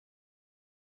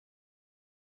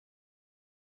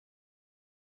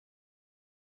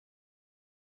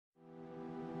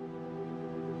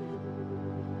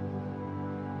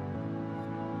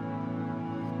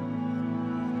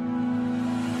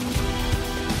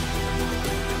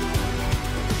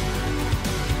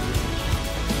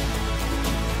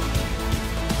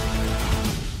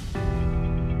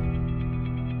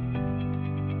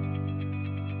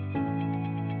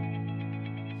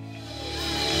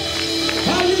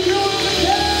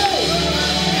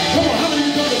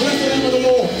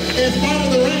in spite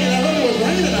of the rain. I heard it was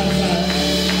raining outside.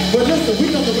 But listen,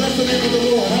 we come to bless the name of the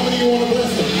Lord. How many of you want to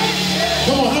bless him?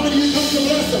 Come on, how many of you come to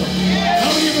bless him?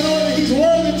 How many of you know that he's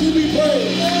worthy to be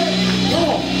praised? Come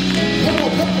on. Come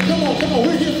on, come on, come on, come on.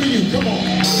 We're here for you. Come on.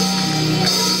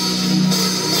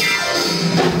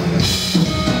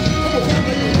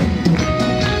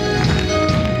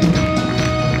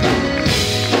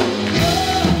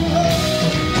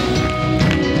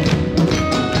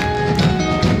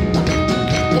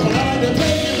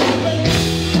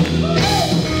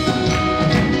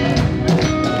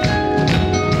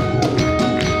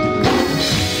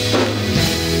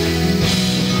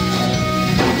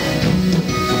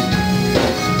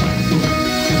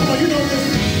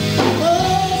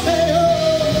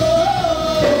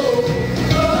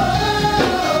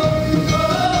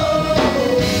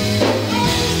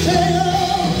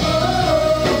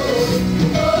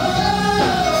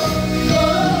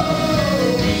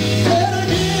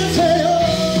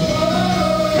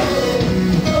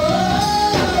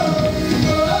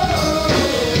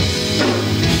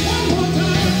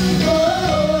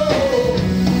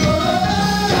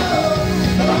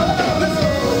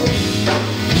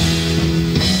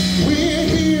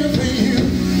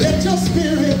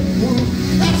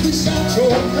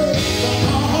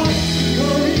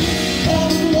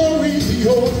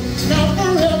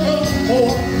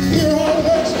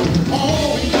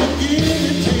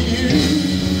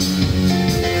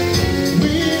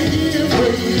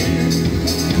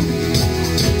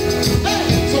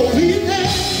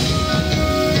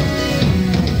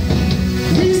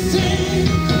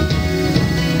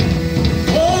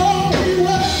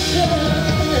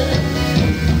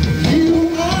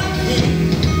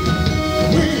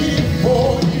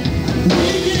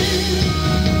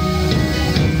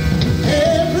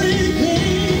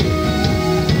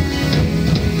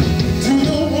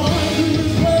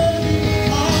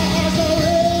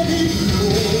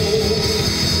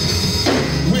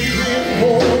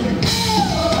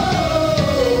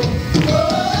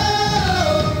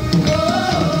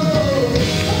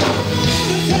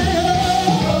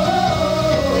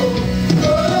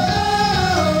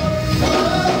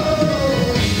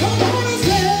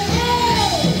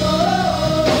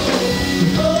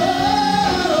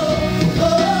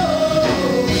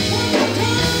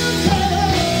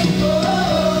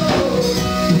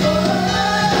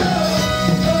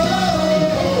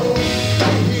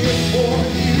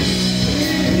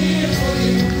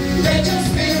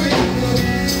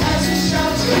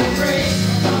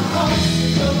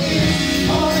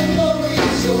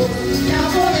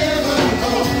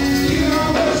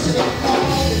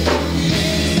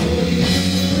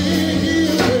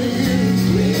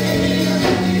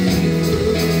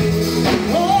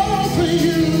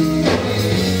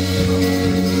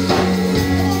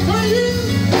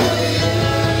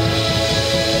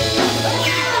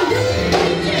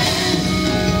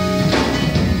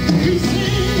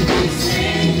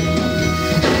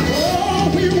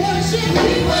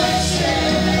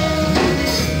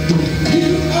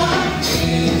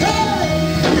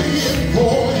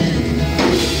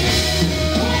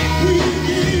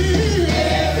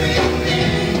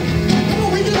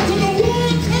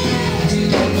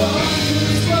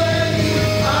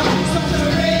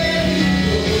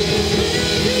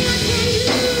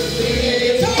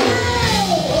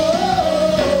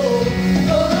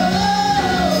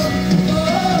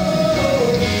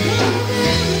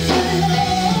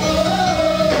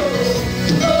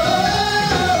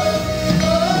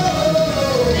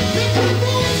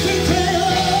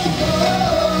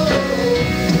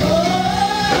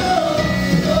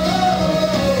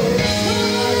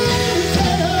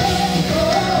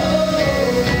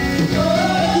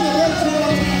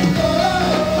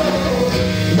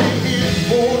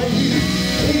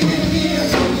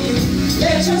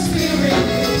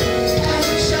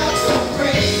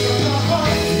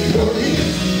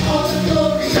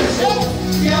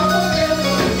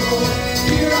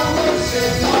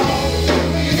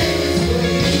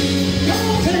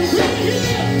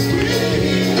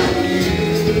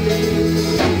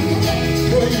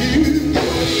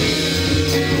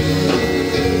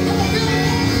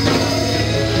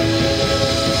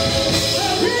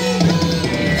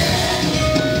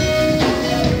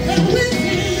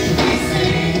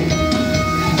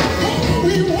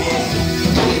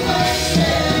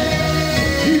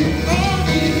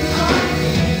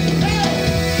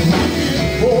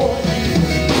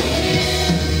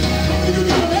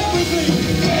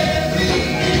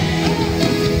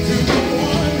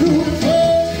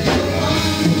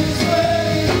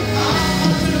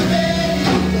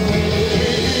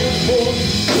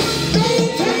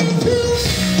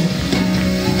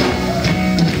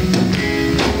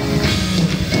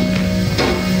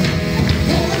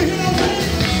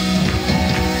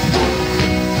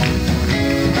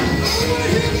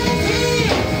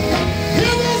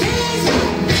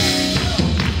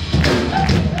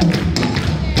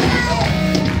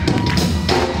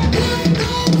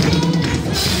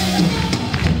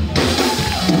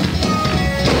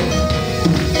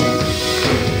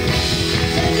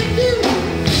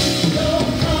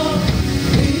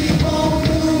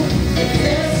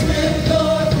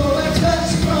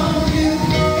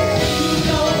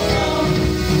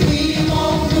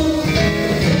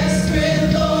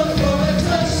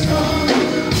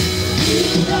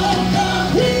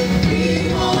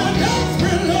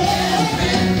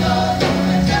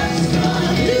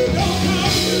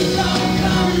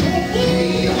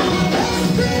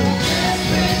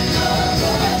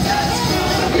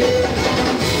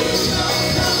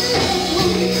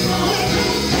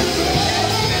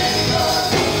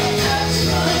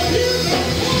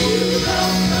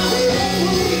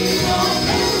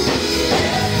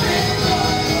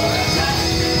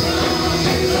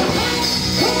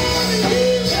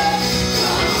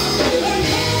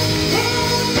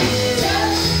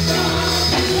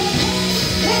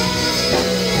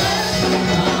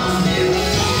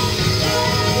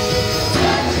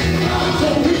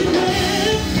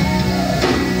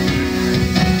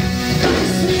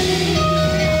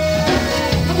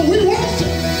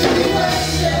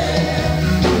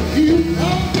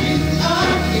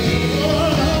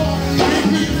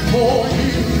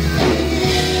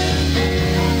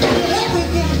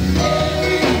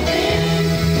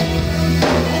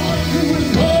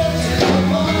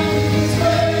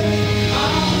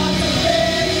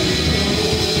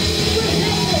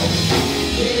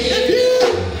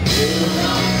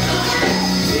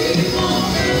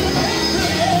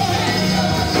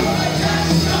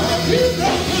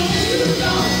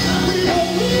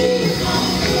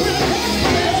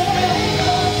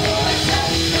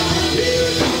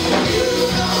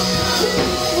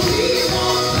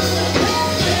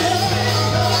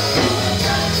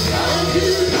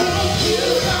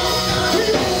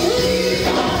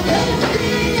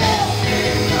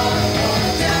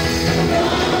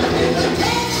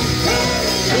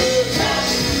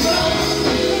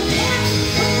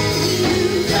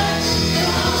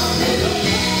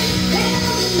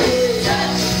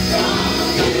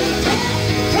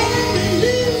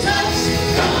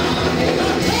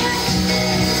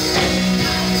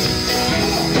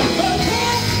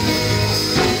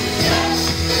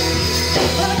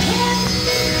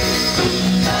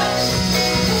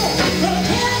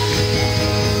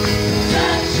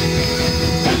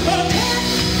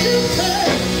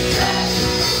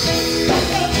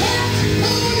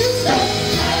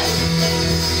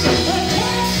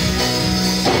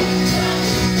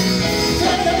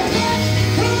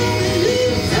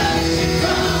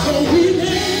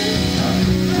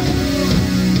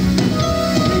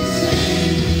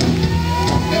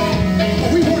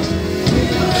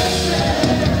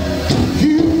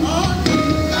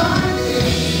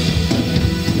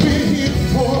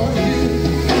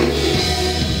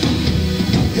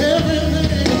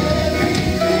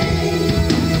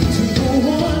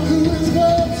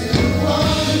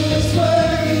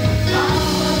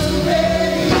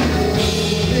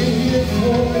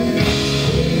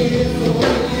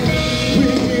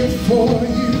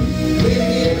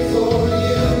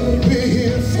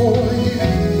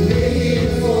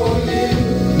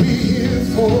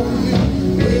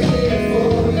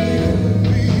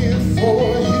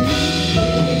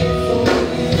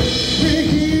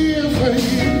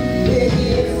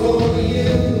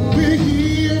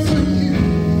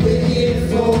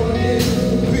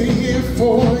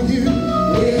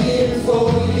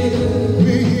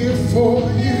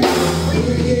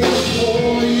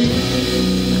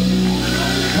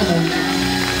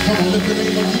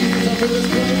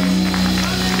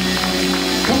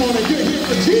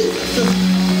 Jesus is,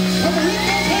 come on, lift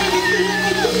those hands and give him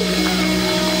a Jesus.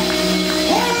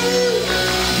 Hallelujah.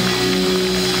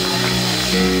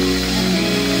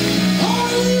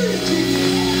 Hallelujah,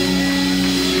 Jesus.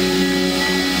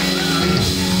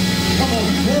 Come on,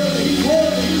 he's worthy, he's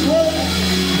worthy, he's worthy.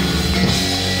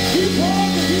 He's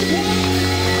worthy, he's worthy.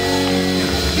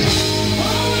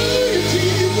 Hallelujah,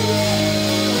 Jesus.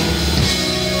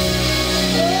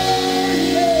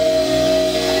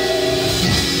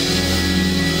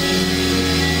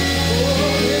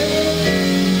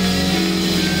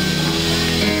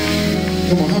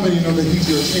 Come on, how many know that he's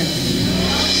your champion?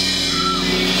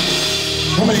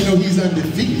 How many know he's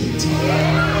undefeated?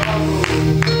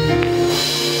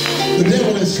 The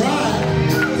devil has tried,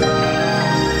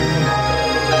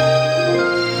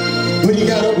 but he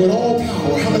got up with all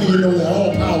power. How many of you know that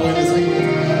all power in his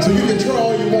hand? So you can try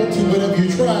all you want to, but have you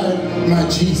tried my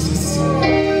Jesus?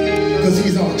 Because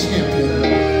he's our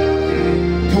champion.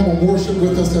 Come on, worship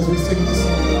with us as we sing this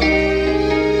song.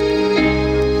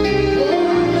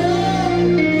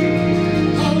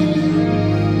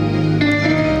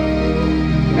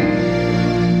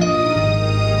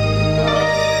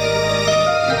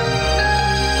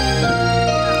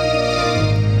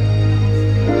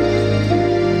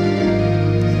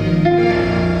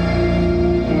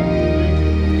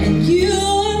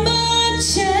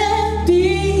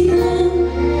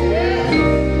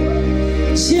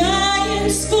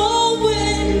 Giants fall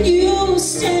when you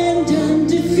stand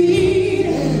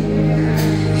undefeated.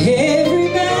 Every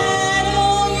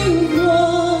battle you've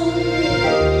won,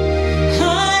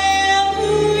 I am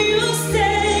who you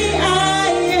say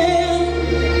I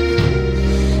am,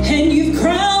 and you've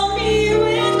crowned me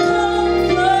with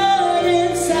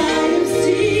confidence. I am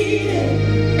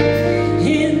seated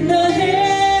in the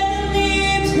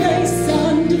heavenly place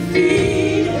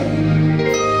undefeated.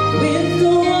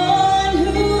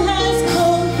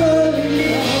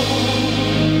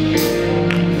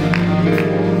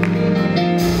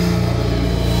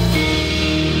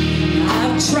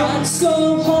 Tried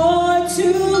so hard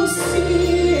to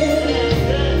see it.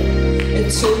 It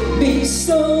took me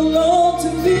so long to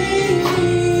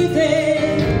believe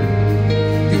it,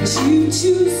 that you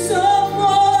choose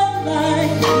someone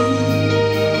like me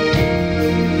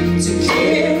to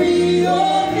carry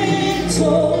your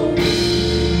victory.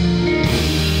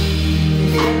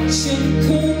 Perfection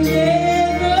could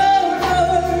never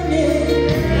earn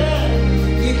it.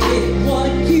 You get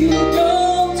what you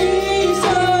don't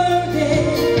deserve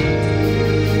it.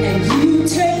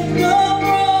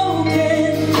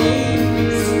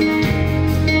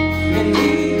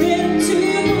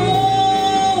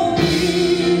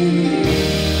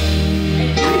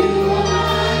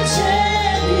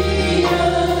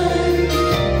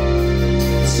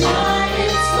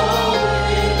 Giants fall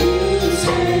when you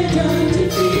stand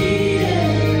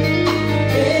undefeated.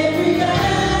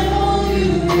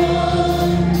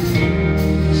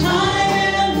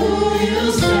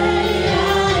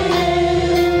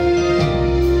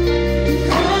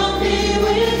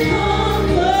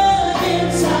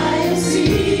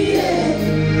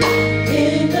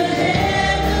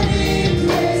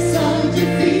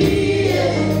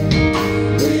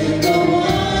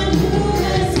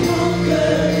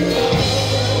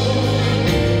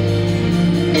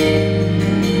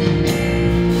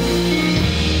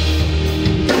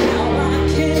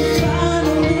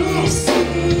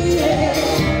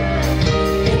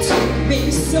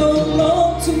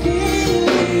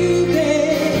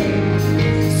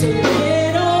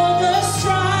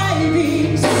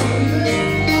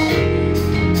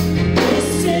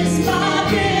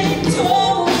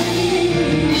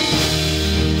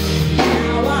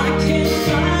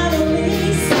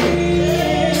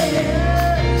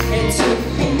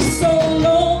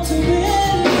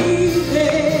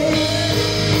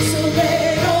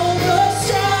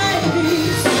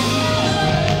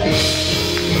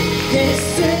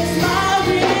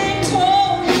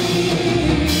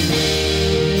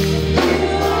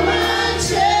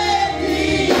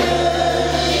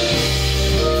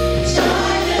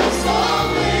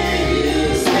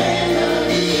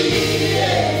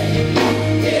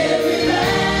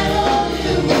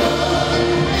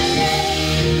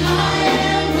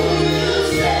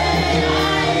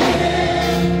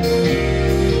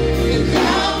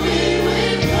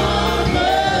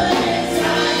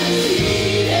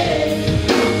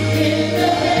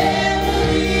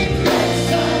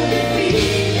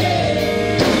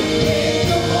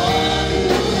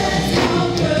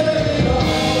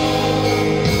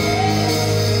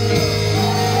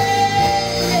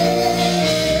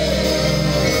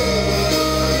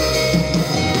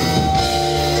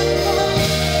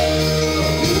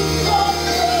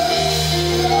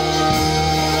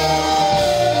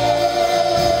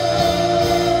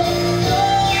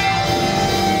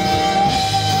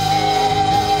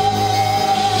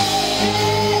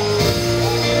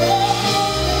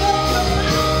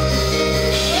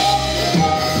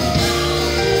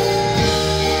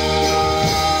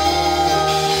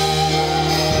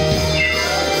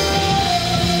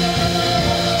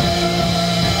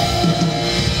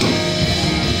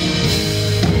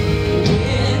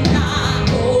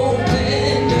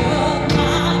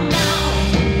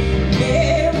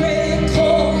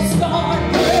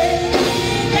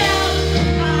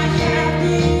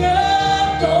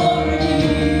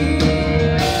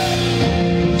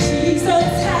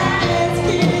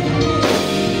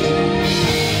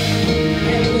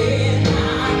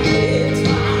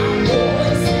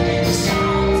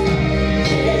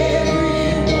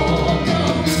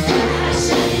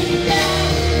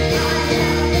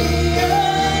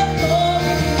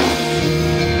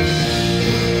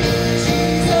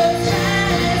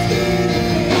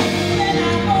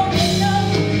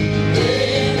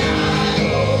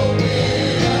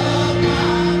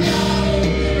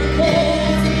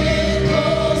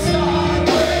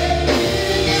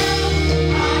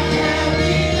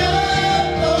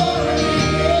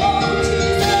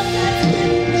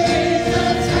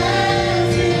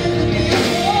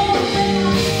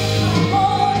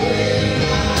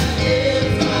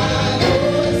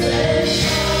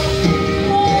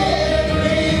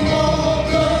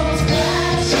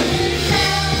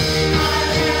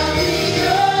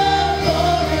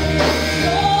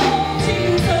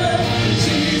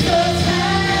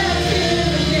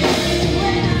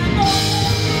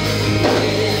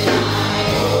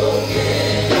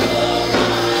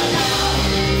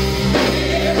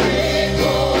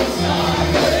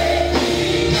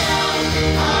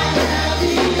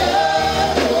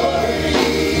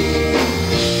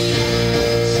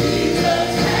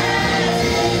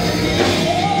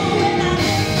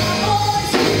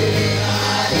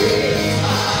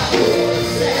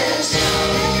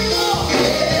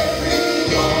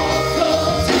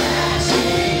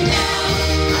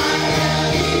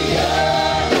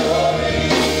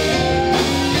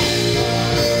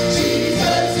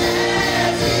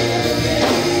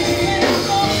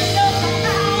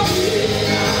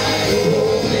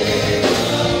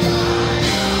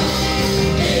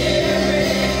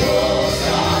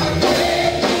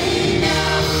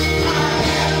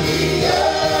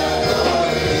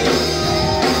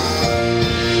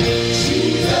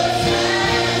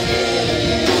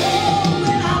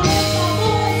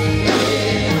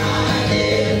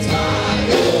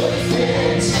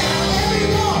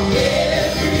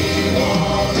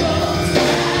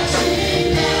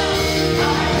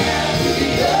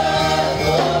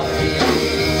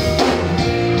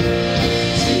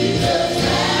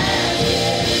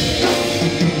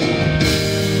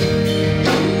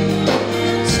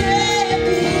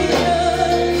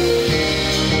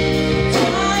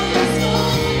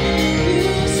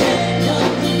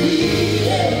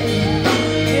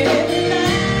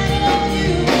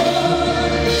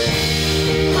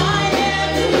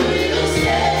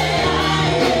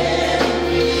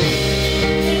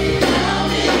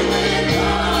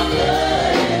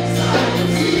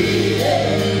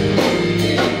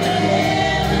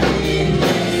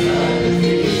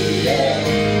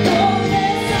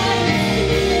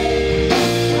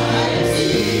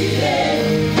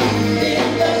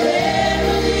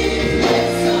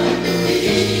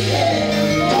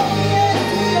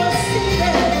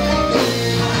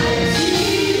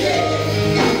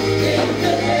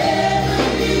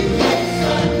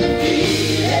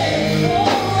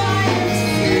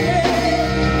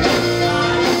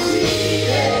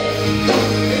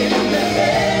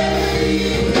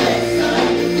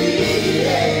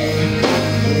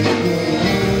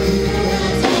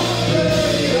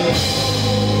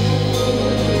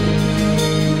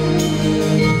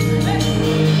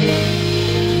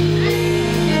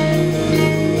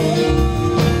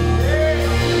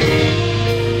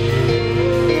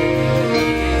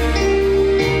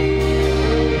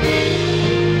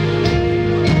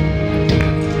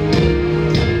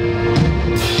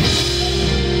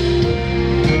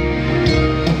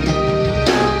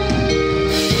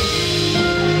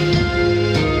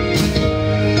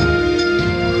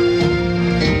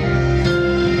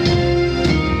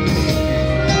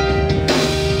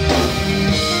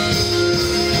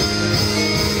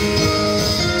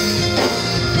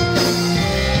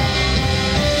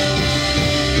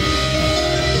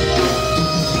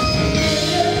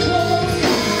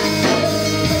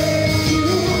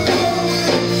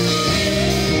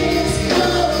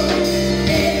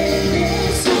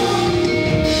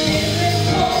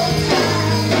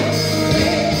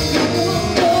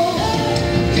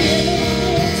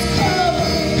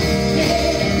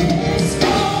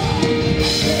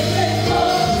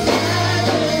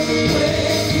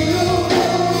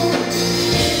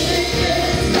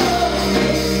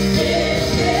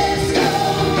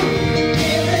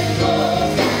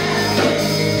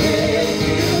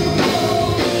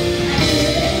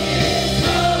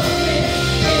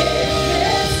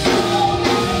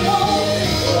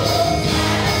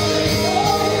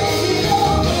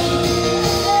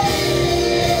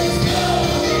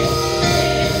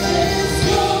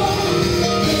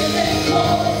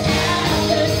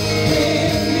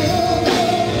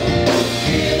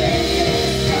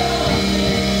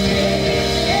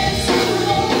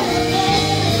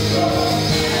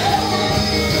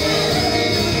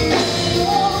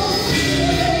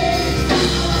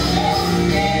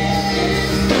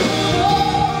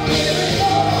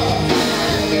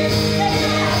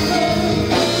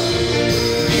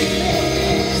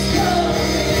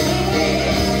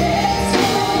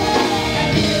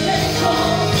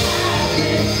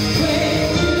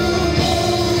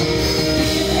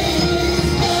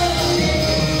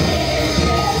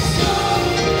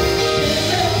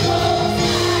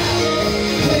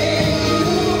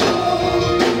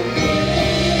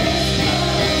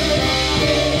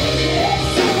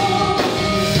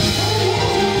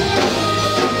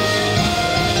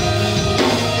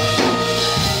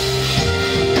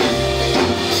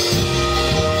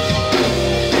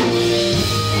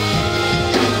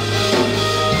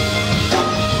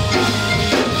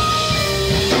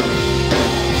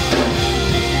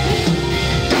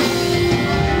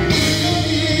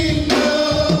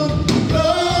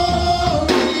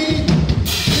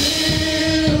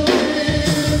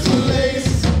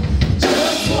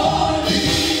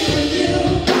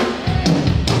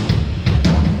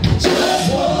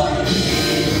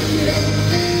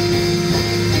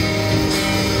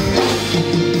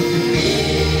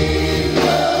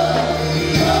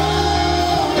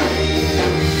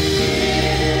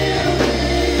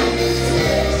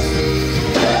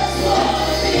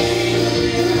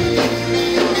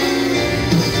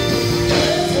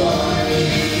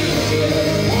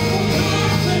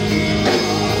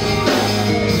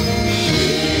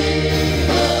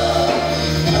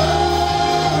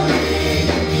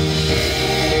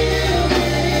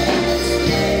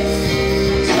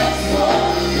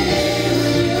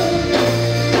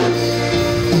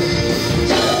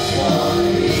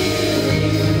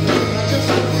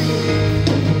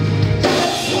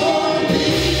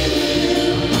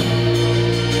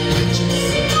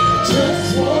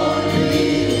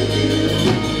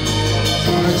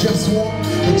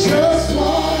 Just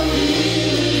want to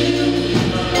be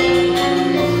with you.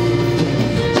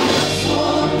 Just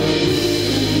want to be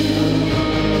with you.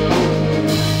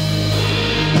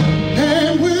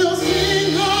 And we'll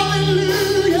sing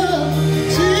hallelujah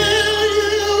till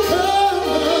you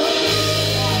come.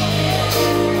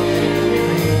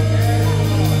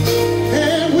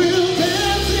 And we'll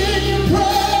dance in your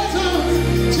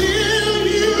presence till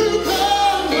you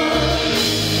come.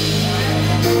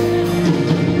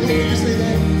 Can you say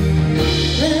that?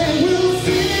 And we'll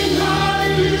sing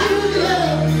hallelujah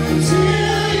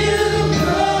till you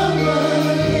come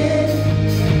again.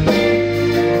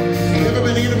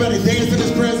 Anybody dance in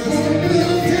his presence?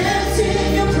 We'll dance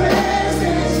in your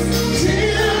presence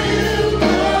till you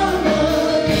come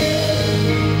again.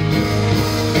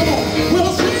 Come on,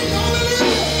 we'll sing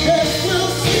hallelujah. Yes, we'll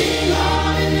sing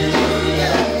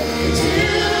hallelujah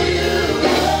till you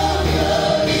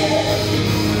come again.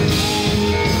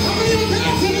 How many of you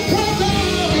dance in his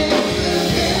presence? We'll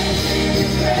dance in your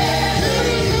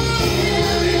presence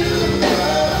till you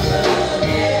come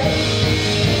again.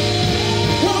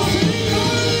 We'll sing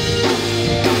hallelujah.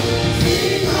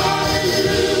 Sing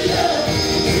hallelujah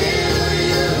till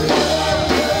you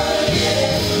come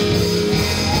again.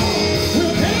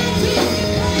 We'll dance in your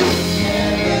presence.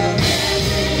 And we'll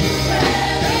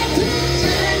dance in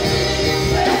your presence. Dance in your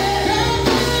presence.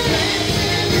 Dance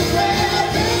in your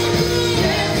presence.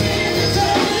 Dance in your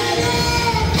presence.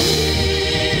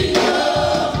 King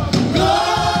of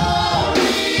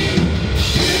glory,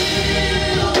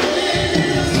 fill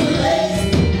this place.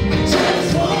 Just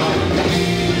want to be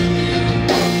with you. Just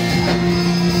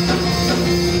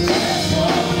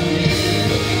want to be with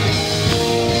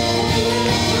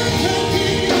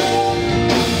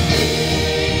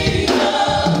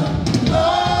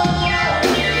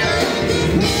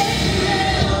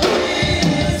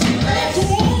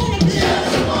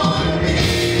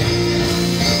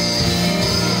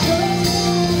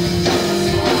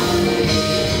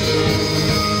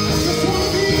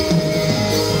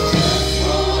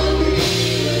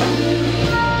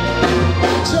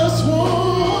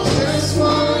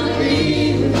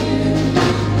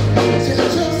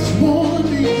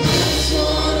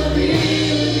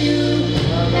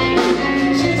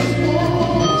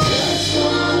King of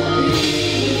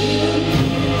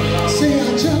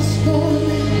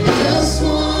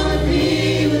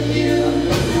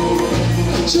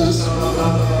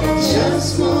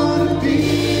just want to be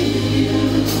with you.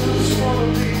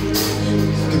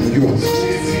 Come on, you all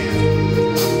stand.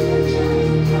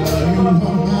 You are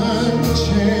my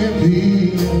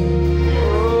champion.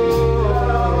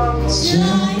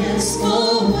 Giants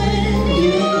fall when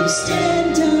you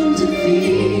stand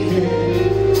undefeated.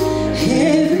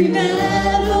 Every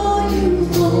battle you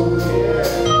won.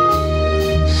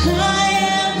 I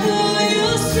am who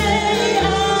you say I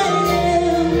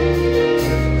am.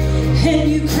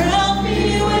 And you crown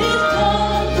me with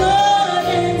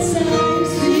confidence. I'm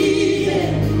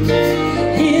seated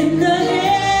in the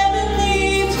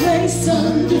heavenly place,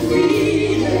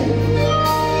 undefeated,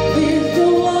 with the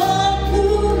one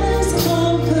who has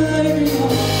conquered all.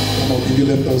 Come on, can you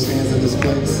lift those hands in this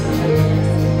place?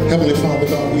 Heavenly Father,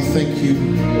 God, we thank you.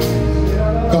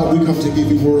 God, we come to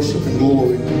give you worship and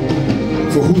glory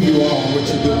for who you are and what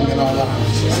you're doing in our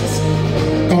lives, Jesus.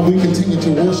 God, we continue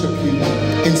to worship you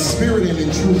in spirit and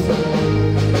in truth.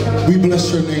 We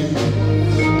bless your name.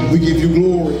 We give you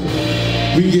glory.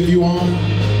 We give you honor.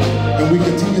 And we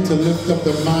continue to lift up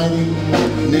the mighty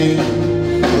name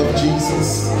of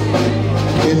Jesus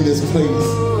in this place.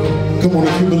 Come on,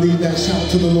 if you believe that, shout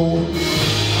to the Lord.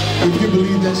 If you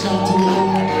believe that, shout to the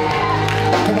Lord.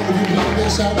 Come on, if you believe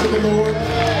that, shout to the Lord.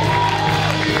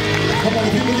 Come on,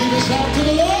 if you believe it, shout to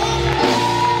the Lord.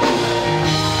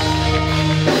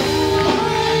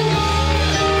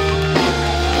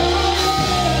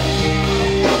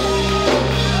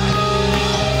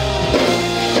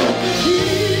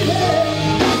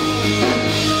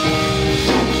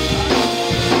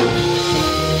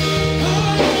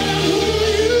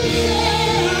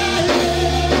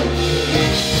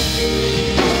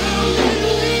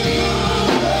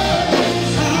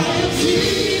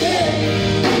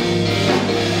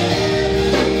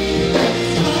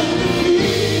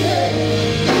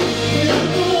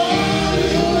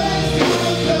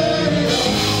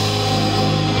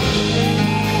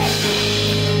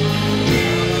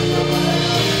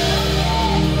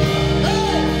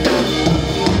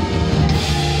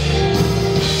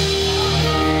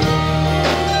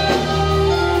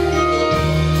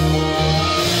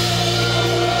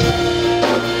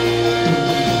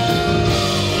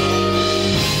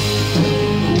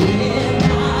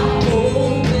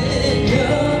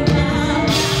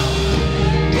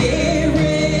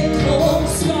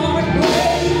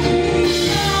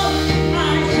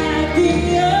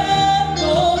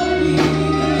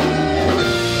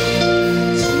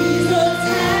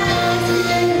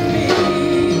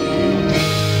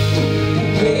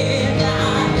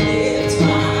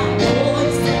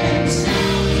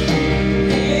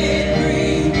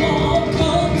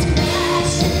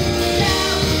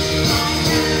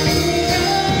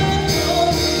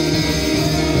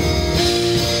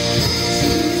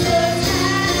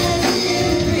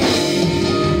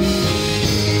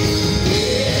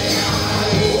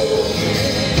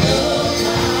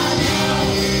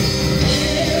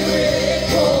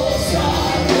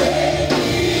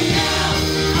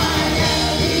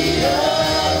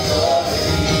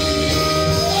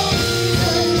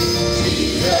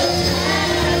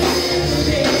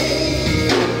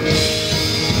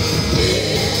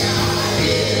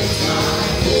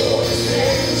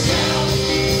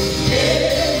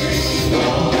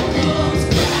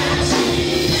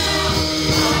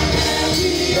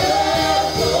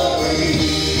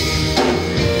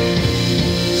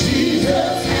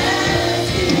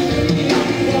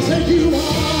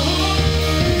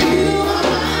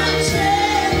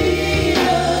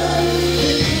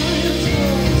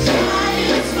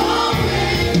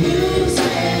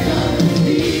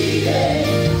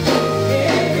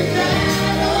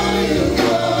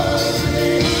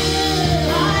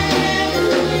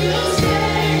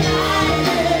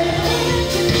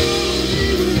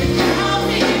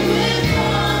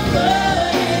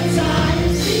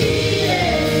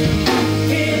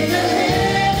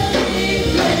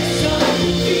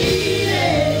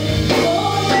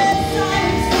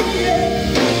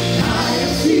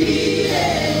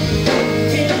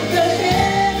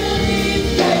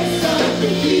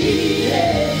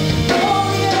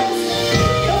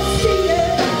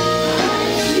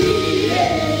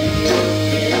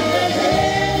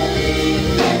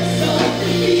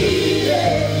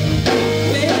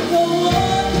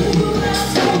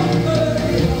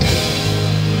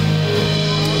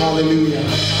 Hallelujah.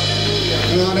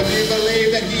 Come on, if you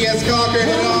believe that he has conquered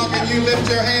it all, can you lift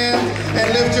your hands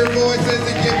and lift your voices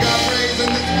and give God praise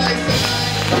in this place tonight?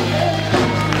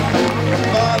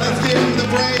 Oh, let's give him the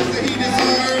praise that he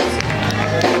deserves.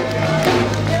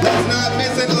 Let's not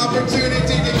miss an opportunity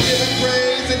to give him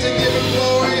praise and to give him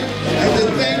glory and to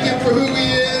thank him for who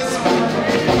he is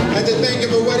and to thank him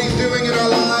for what he's doing in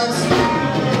our lives.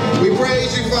 We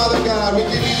praise you, Father God. We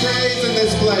give you praise in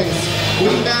this place. We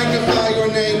magnify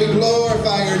your name. We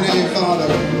glorify your name, Father.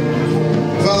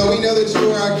 Father, we know that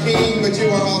you are our King, but you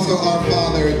are also our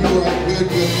Father. You are a good,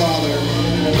 good Father.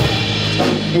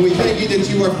 And we thank you that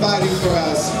you are fighting for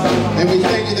us. And we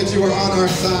thank you that you are on our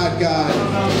side, God.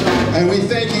 And we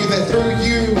thank you that through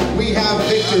you we have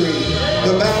victory.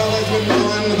 The battle has been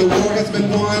won, the war has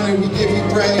been won, and we give you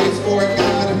praise for it,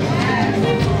 God.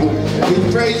 We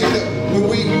praise you that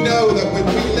we know that when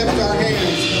we lift our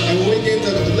hands and when we get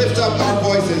to lift up our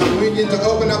voices, when we get to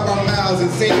open up our mouths and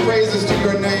sing praises to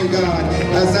your name, God,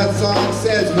 as that song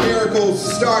says, miracles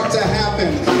start to happen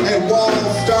and walls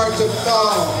start to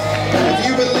fall. If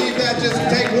you believe that, just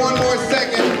take one more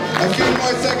second, a few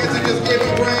more seconds, and just give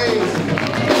him praise.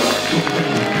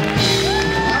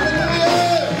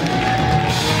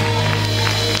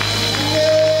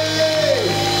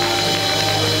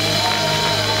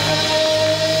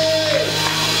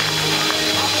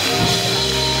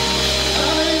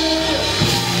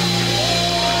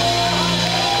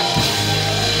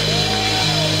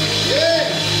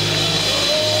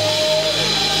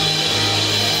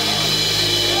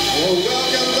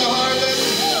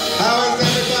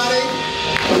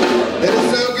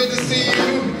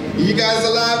 You guys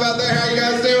alive out there? How you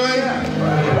guys doing?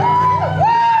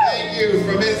 Thank you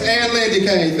from Miss Ann Lindy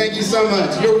Kay. Thank you so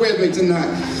much. You're with me tonight.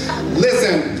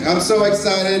 Listen, I'm so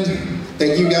excited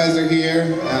that you guys are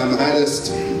here. I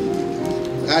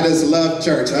just love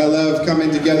church. I love coming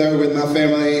together with my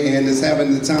family and just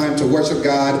having the time to worship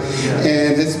God.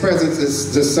 And his presence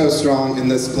is just so strong in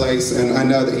this place. And I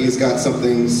know that he's got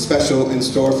something special in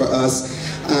store for us.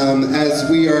 As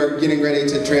we are getting ready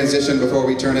to transition before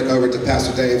we turn it over to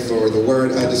Pastor Dave for the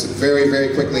word, I just very,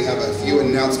 very quickly have a few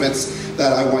announcements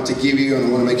that I want to give you and I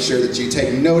want to make sure that you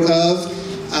take note of.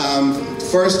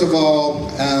 First of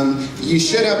all, you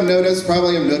should have noticed,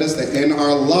 probably have noticed that in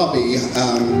our lobby,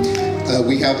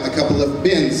 we have a couple of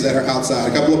bins that are outside,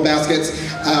 a couple of baskets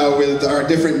with our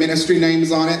different ministry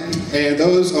names on it, and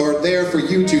those are there for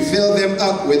you to fill them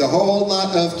up with a whole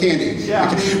lot of candy.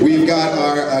 Yeah. We've got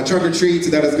our trunk or treats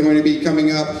that is going to be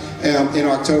coming up in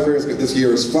October. This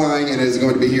year is flying, and it is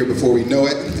going to be here before we know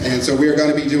it. And so we are going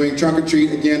to be doing trunk or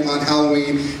treat again on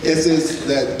Halloween. This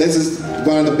is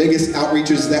one of the biggest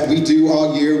outreaches that we do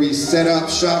all year. We set up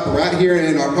shop right here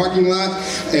in our parking lot,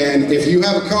 and if you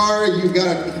have a car, you've got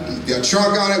a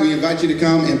trunk on it, we invite you to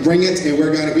come and bring it, and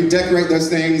we decorate those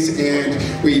things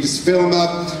and we just fill them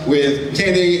up with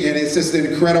candy, and it's just an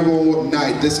incredible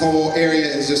night. This whole area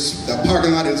is just, the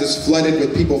parking lot is just flooded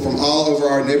with people from all over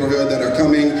our neighborhood that are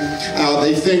coming.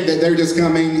 They think that they're just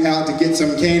coming out to get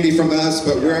some candy from us,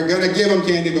 but we're going to give them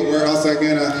candy, but we're also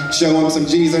going to show them some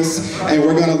Jesus, and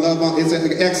we're going to love on. It's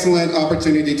an excellent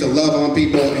opportunity to love on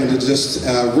people and to just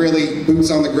really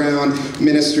boots on the ground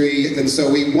ministry. And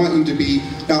so we want you to be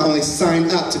not only sign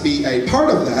up to be a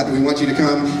part of that. We want you to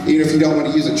come, even if you don't want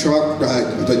to use a truck,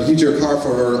 but use your car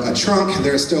for a trunk.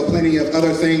 There's still plenty of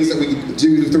other things that we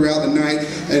do throughout the night,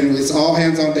 and it's all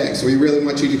hands on deck. So we really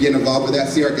want you to get involved with that.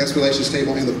 See our guest relations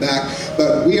table in the back.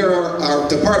 But our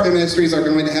department ministries are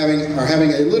going to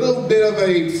having a little bit of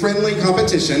a friendly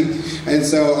competition, and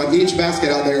so on each basket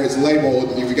out there is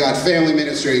labeled. You've got family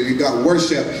ministry, you've got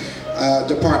worship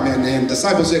department and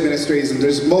discipleship ministries, and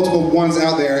there's multiple ones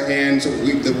out there, and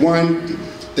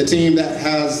the team that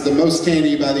has the most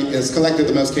candy has collected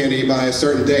the most candy by a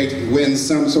certain date wins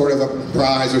some sort of a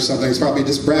prize or something. It's probably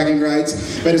just bragging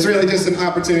rights, but it's really just an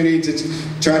opportunity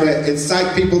to try to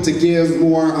incite people to give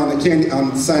more on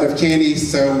the side of candy.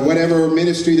 So whatever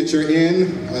ministry that you're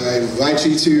in, I invite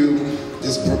you to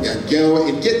just go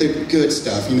and get the good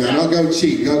stuff, don't go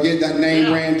cheap. Go get that name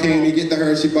brand candy, get the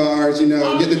Hershey bars, get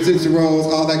the Tootsie Rolls,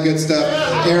 all that good stuff.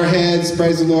 Airheads,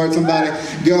 praise the Lord, somebody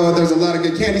go. There's a lot of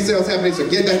good candy sales happening, so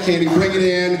get that candy, bring it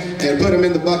in, and put them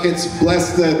in the buckets.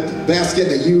 Bless the basket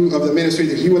of the ministry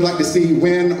that you would like to see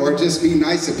win, or just be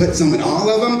nice to put some in all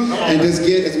of them, and just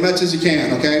get as much as you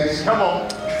can, okay? Come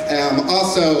on.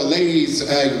 Also, ladies,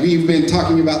 we've been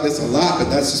talking about this a lot, but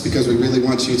that's just because we really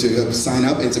want you to sign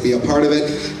up and to be a part of it.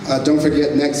 Don't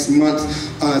forget, next month,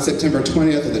 September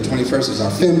 20th and the 21st is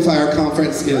our Femfire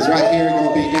Conference. It is right here. We're going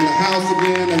to be in the house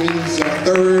again. This is our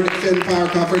third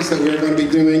Femfire Conference that we're going to be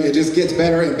doing. It just gets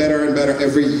better and better and better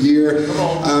every year.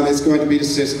 It's going to be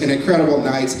just an incredible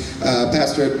night.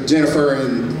 Pastors Jennifer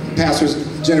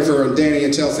and Danny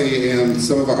and Chelsea and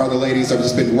some of our other ladies have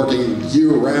just been working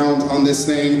year-round on this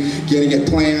thing, getting it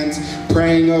planned,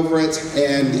 praying over it,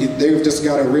 and they've just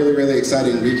got a really, really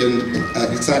exciting weekend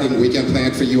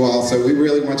planned for you all. So we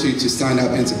really want you to sign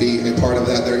up and to be a part of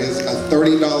that. There is a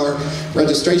 $30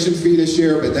 registration fee this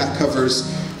year, but that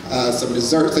covers some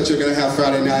desserts that you're going to have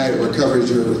Friday night, or covers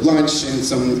your lunch and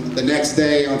some the next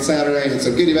day on Saturday, and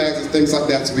some goodie bags and things like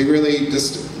that. So we really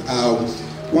just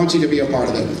want you to be a part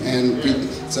of it. And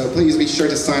so please be sure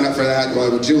to sign up for that.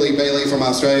 Julie Bailey from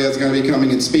Australia is going to be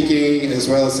coming and speaking, as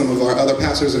well as some of our other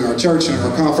pastors in our church and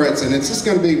our conference. And it's just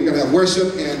going to be, we're going to have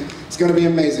worship, and it's going to be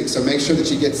amazing. So make sure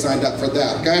that you get signed up for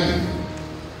that, okay?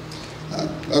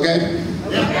 Okay?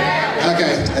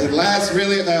 Okay, and last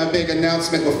really big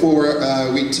announcement before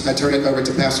I turn it over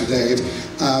to Pastor Dave.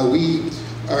 We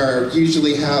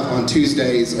usually have on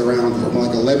Tuesdays around from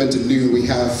like 11 to noon, we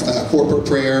have corporate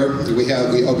prayer. We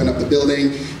open up the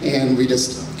building, and we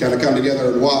just kind of come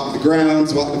together and walk the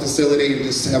grounds, walk the facility, and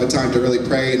just have a time to really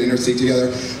pray and intercede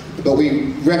together. But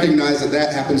we recognize that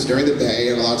that happens during the day,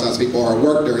 and a lot of times people are at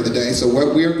work during the day. So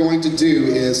what we're going to do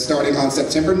is, starting on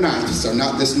September 9th, so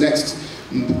not this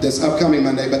upcoming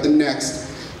Monday, but the next,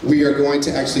 we are going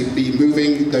to actually be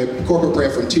moving the corporate prayer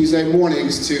from Tuesday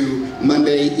mornings to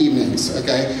Monday evenings,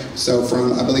 okay? So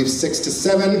from, I believe, 6 to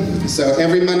 7. So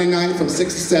every Monday night from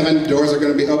 6 to 7, doors are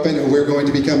going to be open, and we're going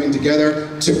to be coming together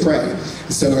to pray.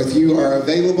 So if you are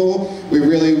available, we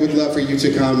really would love for you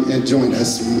to come and join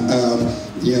us.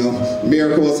 You know,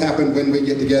 miracles happen when we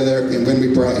get together and when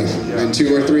we pray, and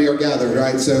 2 or 3 are gathered,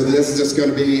 right? So this is just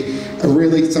going to be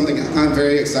really something I'm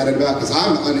very excited about, because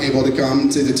I'm unable to come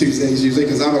to the Tuesdays usually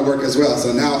because I'm at work as well.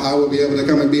 So now I will be able to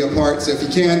come and be a part. So if you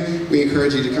can, we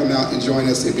encourage you to come out and join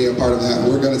us and be a part of that. And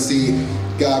we're going to see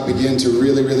God begin to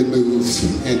really, really move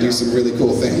and do some really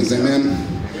cool things. Amen?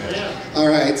 All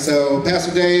right, so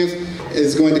Pastor Dave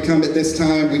is going to come at this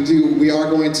time. We are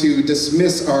going to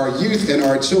dismiss our youth and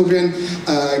our children.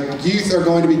 Youth are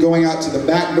going to be going out to the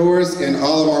back doors, and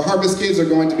all of our Harvest kids are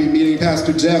going to be meeting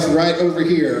Pastor Jeff right over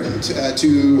here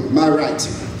to my right.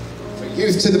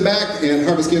 Youth to the back, and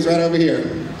Harvest kids right over here.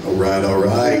 All right, all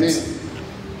right. Amen.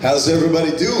 How's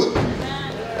everybody doing?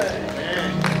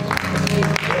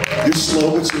 You're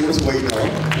slow, but you're worth waiting on.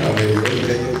 Okay.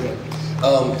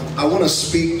 I want to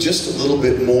speak just a little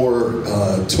bit more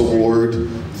toward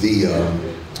the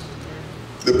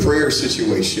prayer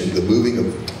situation, the moving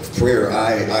of prayer.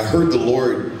 I heard the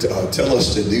Lord tell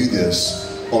us to do this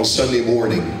on Sunday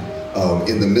morning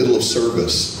in the middle of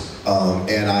service.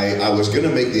 And I was going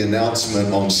to make the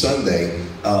announcement on Sunday,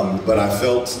 but I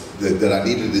felt that I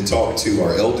needed to talk to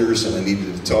our elders, and I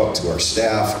needed to talk to our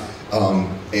staff,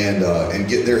 and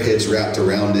get their heads wrapped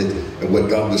around it and what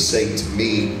God was saying to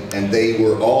me. And they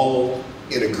were all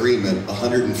in agreement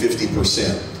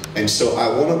 150%. And so I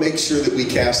want to make sure that we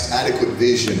cast adequate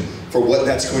vision for what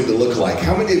that's going to look like.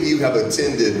 How many of you have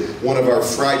attended one of our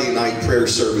Friday night prayer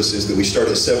services that we start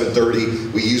at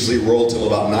 7:30? We usually roll till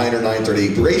about 9 or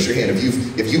 9:30. Raise your hand if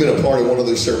you've been a part of one of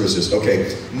those services.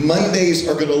 Okay, Mondays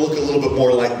are going to look a little bit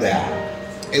more like that.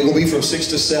 It will be from 6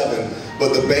 to 7,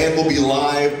 but the band will be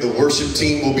live, the worship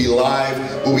team will be live,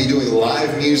 we'll be doing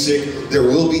live music. There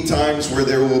will be times where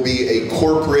there will be a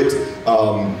corporate,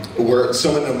 where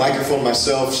someone in a microphone,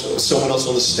 myself, someone else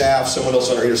on the staff, someone else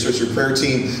on our intercessory prayer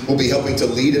team will be helping to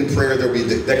lead in prayer. There'll be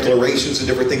declarations and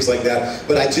different things like that.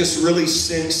 But I just really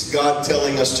sense God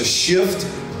telling us to shift,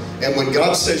 and when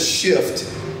God says shift,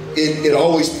 it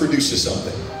always produces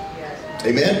something.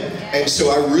 Amen? And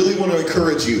so I really want to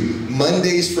encourage you,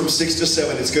 Mondays from 6 to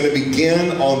 7, it's going to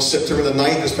begin on September the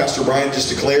 9th, as Pastor Brian just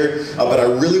declared, but I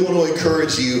really want to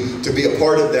encourage you to be a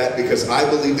part of that, because I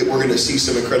believe that we're going to see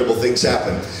some incredible things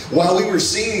happen. While we were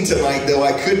singing tonight, though,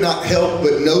 I could not help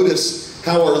but notice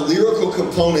how our lyrical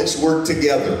components work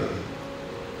together.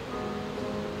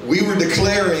 We were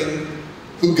declaring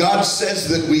who God says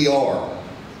that we are.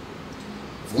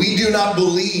 If we do not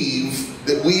believe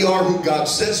that we are who God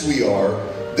says we are,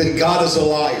 then God is a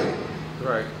liar.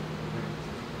 Right.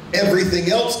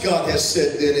 Everything else God has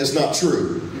said then is not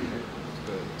true.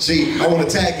 See, I want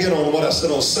to tag in on what I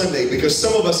said on Sunday, because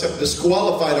some of us have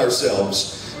disqualified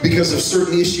ourselves because of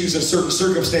certain issues and certain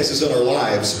circumstances in our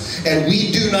lives, and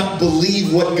we do not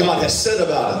believe what God has said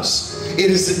about us.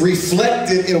 It is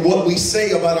reflected in what we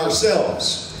say about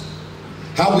ourselves,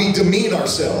 how we demean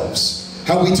ourselves,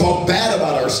 how we talk bad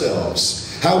about ourselves,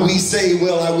 how we say,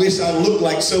 well, I wish I looked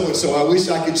like so-and-so. I wish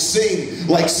I could sing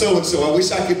like so-and-so. I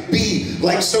wish I could be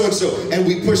like so-and-so. And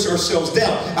we push ourselves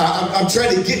down. I'm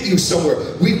trying to get you somewhere.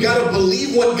 We've got to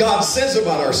believe what God says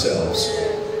about ourselves.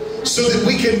 so that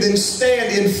we can then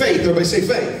stand in faith. Everybody say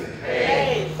faith.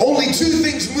 Only two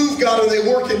things move God, and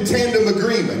they work in tandem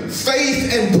agreement.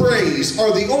 Faith and praise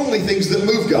are the only things that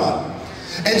move God.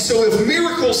 And so if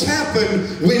miracles happen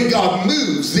when God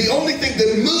moves, the only thing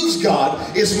that moves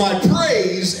God is my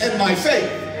praise and my faith.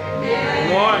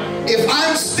 If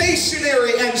I'm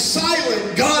stationary and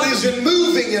silent, God isn't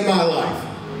moving in my life.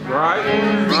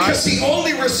 Right. Because He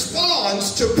only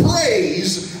responds to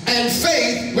praise and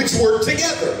faith, which work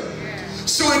together.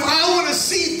 So if I want to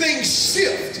see things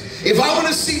shift, if I want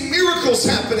to see miracles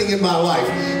happening in my life,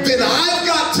 then I've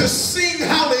got to sing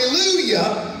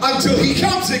hallelujah until He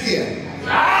comes again.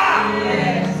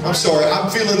 I'm sorry, I'm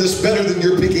feeling this better than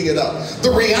you're picking it up.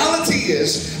 The reality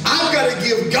is, I've got to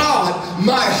give God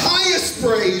my highest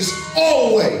praise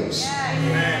always.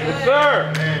 Yes,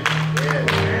 sir.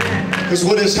 Because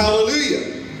what is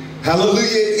hallelujah? Hallelujah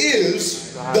is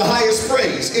the highest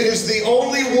praise. It is the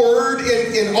only word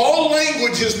in all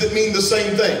languages that mean the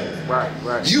same thing. Right.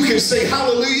 You can say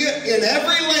hallelujah in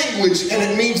every language and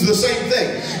it means the same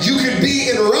thing. You can be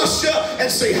in Russia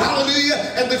and say hallelujah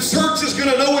and the church is going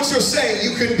to know what you're saying.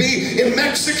 You can be in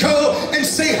Mexico and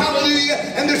say hallelujah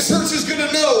and the church is going to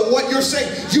know what you're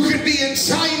saying. You can be in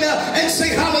China and say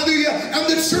hallelujah and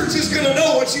the church is going to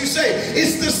know what you say.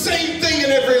 It's the same thing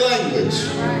in every language.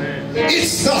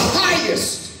 It's the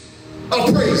highest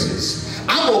of praises.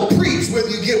 I'm going to preach whether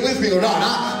you get with me or not.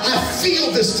 I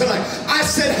feel this tonight. I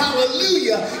said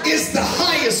hallelujah is the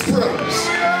highest praise.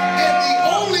 And the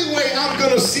only way I'm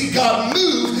going to see God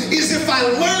move is if I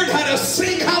learn how to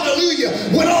sing hallelujah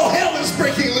when all hell is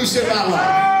breaking loose in my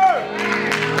life.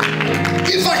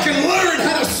 If I can learn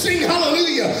how to sing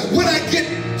hallelujah when I get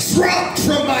dropped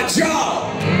from my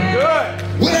job. Good.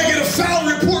 When I get a foul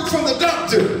report from the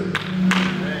doctor.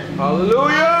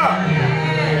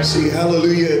 Hallelujah. See,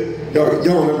 hallelujah. Y'all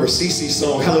remember CeCe's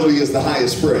song, Hallelujah is the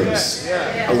highest praise.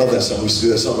 Yeah. I love that song. We used to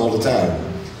do that song all the time.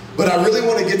 But I really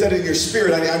want to get that in your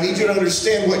spirit. I need you to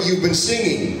understand what you've been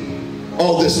singing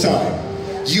all this time.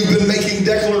 You've been making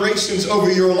declarations over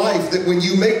your life that when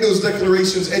you make those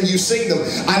declarations and you sing them,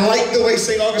 I like the way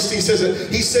St. Augustine says it.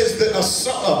 He says that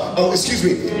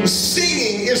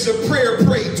singing is a prayer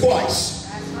prayed twice.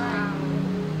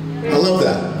 I love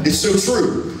that. It's so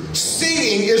true.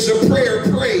 Singing is a prayer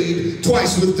prayed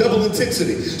twice with double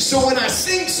intensity. So when I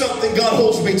sing something, God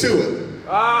holds me to it.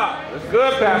 That's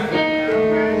good, Pastor.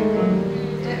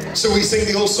 So we sing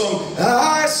the old song,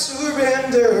 I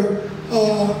surrender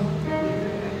all.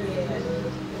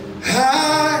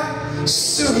 I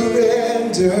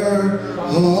surrender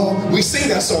all. We sing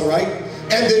that song, right?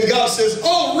 And then God says,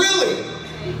 oh, really?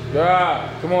 Yeah,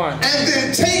 come on. And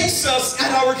then takes us at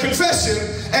our confession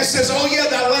and says, oh yeah,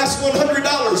 that last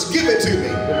 $100, give it to me.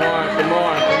 Come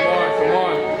on.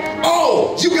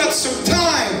 Oh, you got some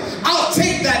time. I'll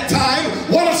take that time.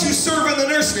 Why don't you serve in the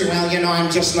nursery? Well, you know, I'm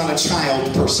just not a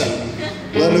child person.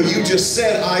 Well, no, you just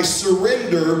said, I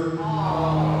surrender.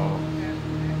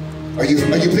 Are you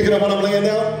picking up what I'm laying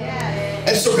down?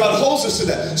 And so God holds us to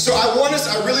that. So I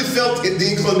really felt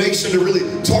the inclination to really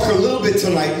talk a little bit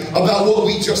tonight about what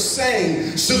we just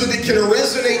sang so that it can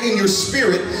resonate in your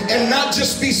spirit and not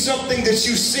just be something that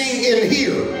you sing in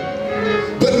here,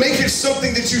 but make it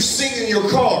something that you sing in your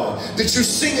car, that you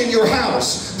sing in your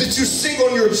house, that you sing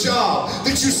on your job,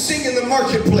 that you sing in the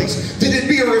marketplace, that it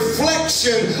be a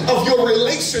reflection of your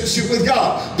relationship with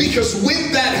God. Because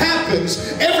when that happens,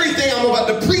 everything I'm about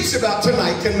to preach about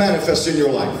tonight can manifest in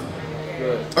your life.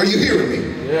 Are you hearing me?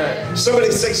 Yeah. Somebody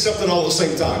say something all at the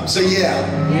same time. Say yeah.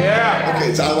 Yeah.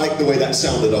 Okay, so I like the way that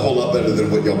sounded a whole lot better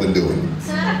than what y'all been doing.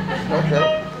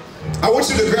 Okay. I want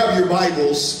you to grab your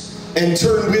Bibles and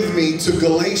turn with me to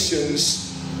Galatians,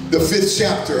 the 5th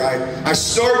chapter. I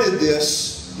started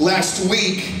this last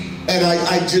week, and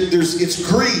it's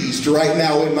greased right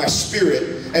now in my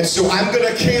spirit. And so I'm going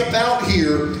to camp out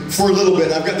here for a little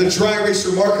bit. I've got the dry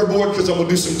eraser marker board because I'm going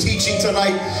to do some teaching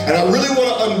tonight. And I really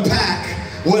want to unpack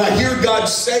what I hear God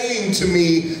saying to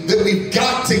me that we've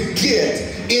got to get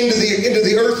into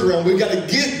the earth realm. We've got to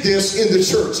get this in the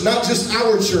church. Not just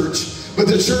our church, but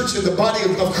the church and the body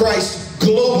of Christ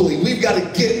globally. We've got to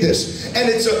get this. And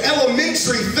it's an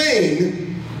elementary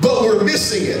thing, but we're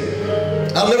missing it.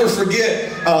 I'll never forget,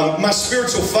 my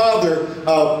spiritual father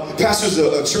pastors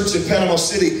a church in Panama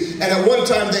City, and at one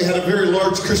time they had a very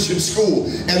large Christian school,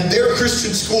 and their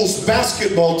Christian school's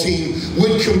basketball team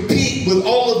would compete with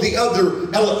all the other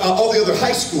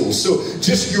high schools. So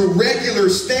just your regular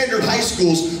standard high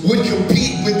schools would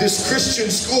compete with this Christian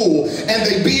school, and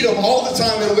they beat them all the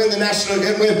time and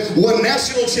won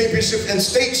national championship and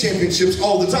state championships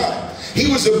all the time. He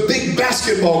was a big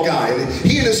basketball guy, and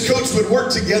he and his coach would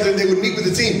work together, and they would meet with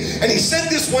the team. And he said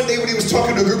this one day when he was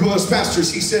talking to a group of us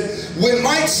pastors. He said, when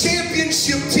my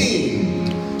championship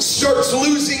team starts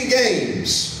losing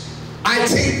games, I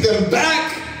take them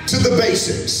back to the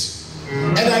basics,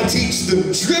 and I teach them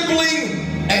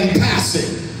dribbling and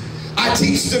passing. I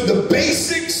teach them the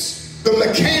basics, the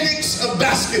mechanics of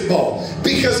basketball.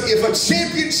 Because if a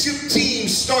championship team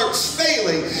starts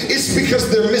failing, it's because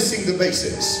they're missing the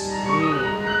basics.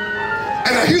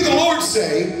 And I hear the Lord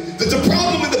say that the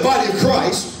problem in the body of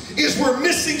Christ is we're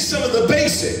missing some of the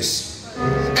basics,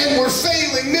 and we're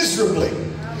failing miserably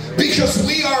because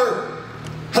we are,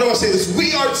 how do I say this?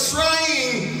 We are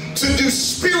trying to do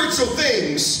spiritual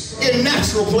things in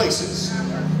natural places.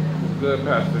 Good,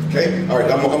 Pastor. Okay, all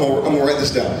right. I'm gonna write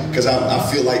this down because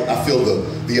I feel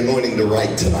the anointing to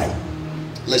write tonight.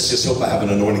 Let's just hope I have an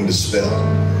anointing to spell.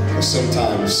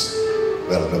 Sometimes,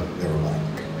 well, no, never mind.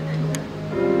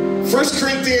 1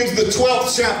 Corinthians, the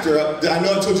 12th chapter. I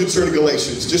know I told you to turn to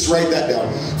Galatians. Just write that down.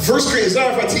 1 Corinthians, is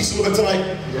that all right if I teach a little bit tonight?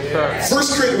 Yes, sir. 1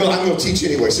 Corinthians, well, I'm going to teach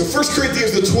anyway. So 1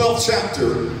 Corinthians, the 12th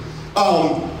chapter,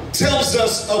 tells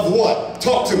us of what?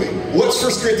 Talk to me. What's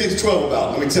 1 Corinthians 12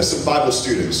 about? Let me test some Bible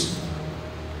students.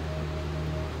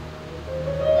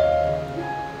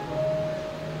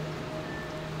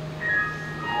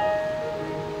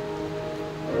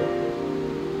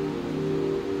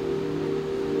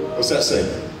 What's that say?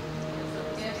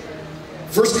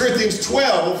 1 Corinthians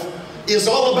 12 is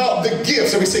all about the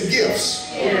gifts. Everybody say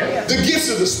gifts. Yeah. The gifts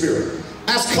of the Spirit.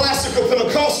 As classical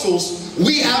Pentecostals,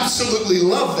 we absolutely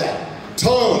love that.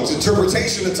 Tongues,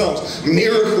 interpretation of tongues,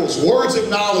 miracles, words of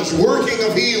knowledge, working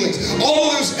of healings,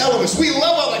 all of those elements. We love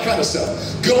all that kind of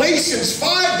stuff. Galatians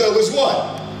 5, though, is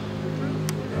what?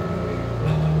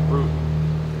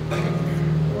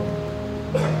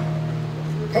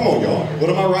 Come on, y'all. What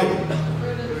am I writing?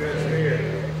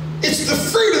 It's the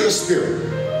fruit of the Spirit.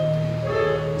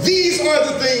 These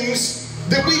are the things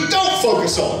that we don't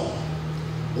focus on.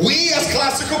 We as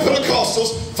classical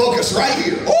Pentecostals focus right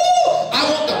here. Oh, I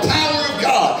want the power of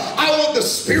God. I want the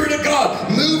Spirit of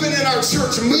God moving in our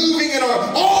church, moving in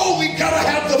our... Oh, we gotta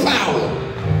have the power.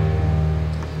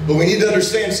 But we need to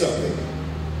understand something.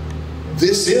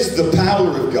 This is the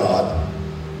power of God,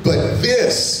 but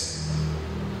this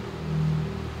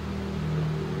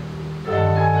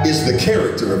is the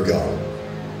character of God.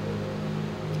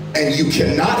 And you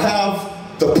cannot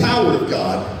have the power of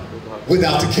God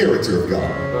without the character of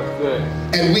God.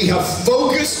 And we have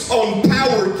focused on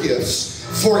power gifts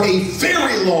for a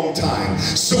very long time.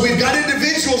 So we've got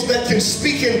individuals that can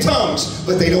speak in tongues,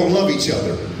 but they don't love each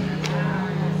other.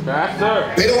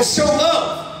 They don't show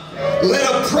love. Let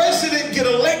a president get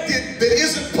elected that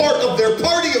isn't part of their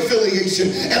party affiliation,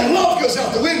 and love goes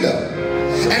out the window.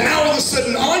 And now all of a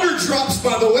sudden honor drops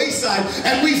by the wayside,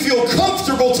 and we feel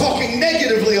comfortable talking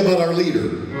negatively about our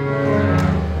leader.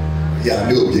 Yeah,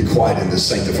 I knew it would get quiet in this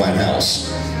sanctified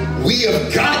house. We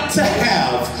have got to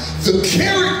have the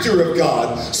character of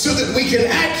God so that we can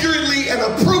accurately and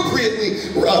appropriately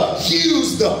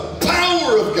use the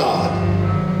power of God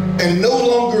and no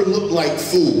longer look like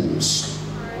fools.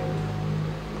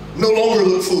 No longer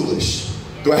look foolish.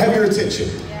 Do I have your attention?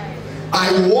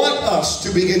 I want us to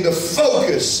begin to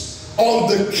focus on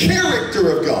the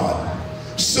character of God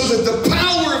so that the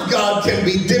power of God can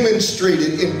be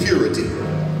demonstrated in purity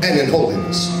and in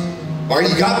holiness. All right,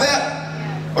 you got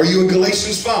that? Are you in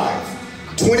Galatians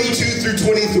 5, 22 through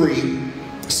 23?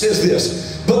 Says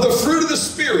this, but the fruit of the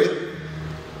Spirit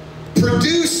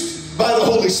produced by the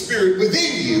Holy Spirit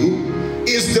within you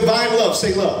is divine love.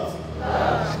 Say love.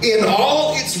 In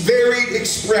all its varied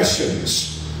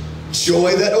expressions,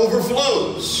 joy that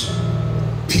overflows,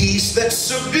 peace that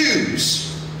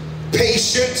subdues,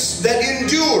 patience that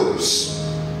endures,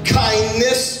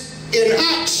 kindness in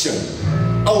action,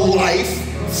 a life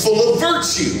full of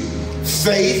virtue,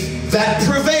 faith that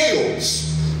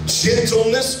prevails,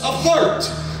 gentleness of heart,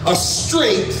 a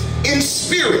strength in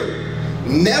spirit.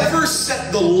 Never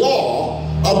set the law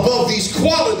above these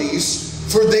qualities,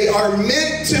 for they are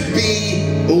meant to be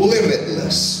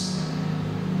limitless.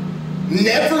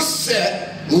 Never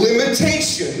set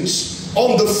limitations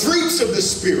on the fruits of the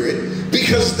Spirit,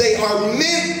 because they are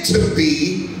meant to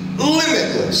be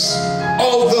limitless.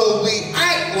 Although we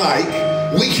act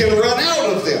like we can run out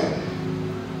of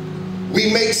them.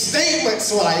 We make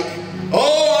statements like,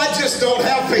 Oh, I just don't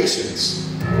have patience.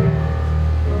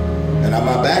 And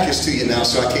my back is to you now,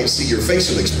 so I can't see your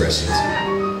facial expressions.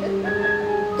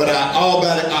 But I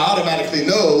automatically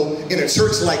know in a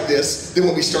church like this that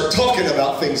when we start talking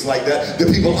about things like that, the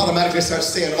people automatically start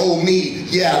saying, oh, me,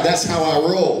 yeah, that's how I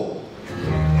roll.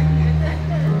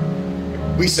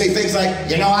 We say things like,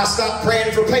 you know, I stopped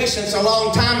praying for patience a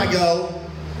long time ago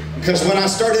because when I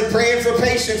started praying for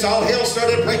patience, all hell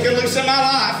started breaking loose in my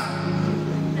life.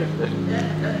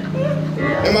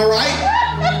 Am I right?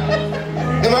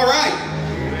 Am I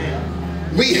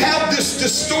right? We have this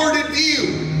distorted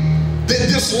view that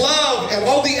this love and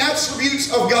all the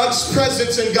attributes of God's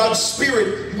presence and God's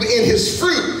Spirit in His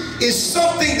fruit is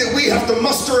something that we have to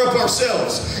muster up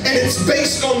ourselves. And it's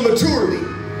based on maturity.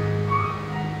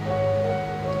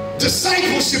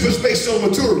 Discipleship is based on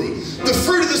maturity. The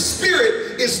fruit of the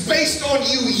Spirit is based on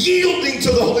you yielding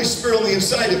to the Holy Spirit on the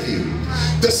inside of you.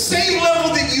 The same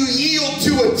level that you yield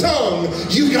to a tongue,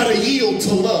 you got to yield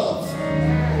to love.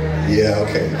 Yeah,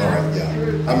 okay, all right,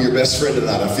 yeah. I'm your best friend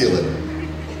tonight, I feel it.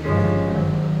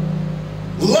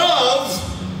 Love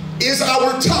is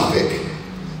our topic.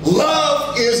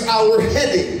 Love is our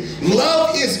heading.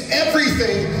 Love is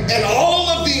everything, and all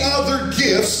of the other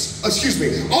gifts,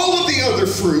 all of the other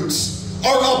fruits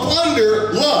are up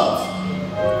under love.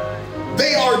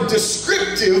 They are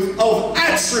descriptive of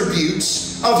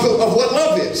attributes of what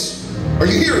love is. Are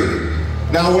you hearing me?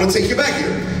 Now I want to take you back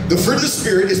here. The fruit of the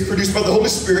Spirit is produced by the Holy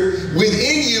Spirit.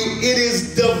 Within you, it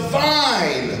is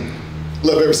divine.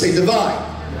 Love, ever say divine?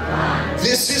 Divine.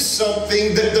 This is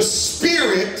something that the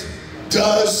Spirit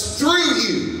does through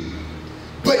you.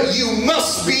 But you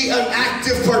must be an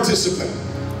active participant.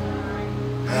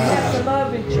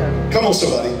 Come on,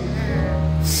 somebody.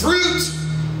 Fruit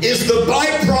is the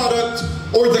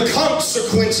byproduct or the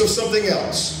consequence of something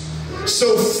else.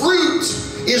 So fruit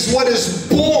is what is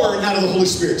born out of the Holy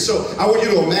Spirit. So I want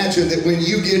you to imagine that when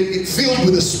you get filled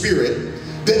with the Spirit,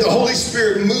 that the Holy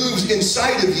Spirit moves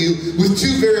inside of you with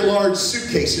two very large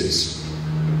suitcases.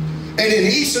 And in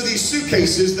each of these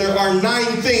suitcases, there are 9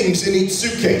 things in each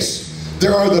suitcase.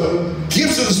 There are the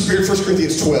gifts of the Spirit, 1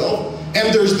 Corinthians 12.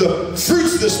 And there's the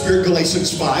fruits of the Spirit,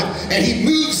 Galatians 5. And He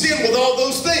moves in with all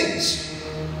those things.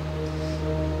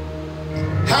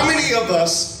 How many of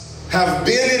us have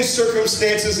been in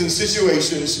circumstances and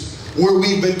situations where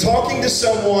we've been talking to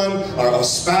someone, or a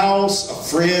spouse, a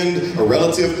friend, a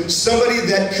relative, somebody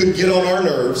that could get on our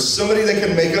nerves, somebody that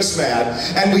can make us mad,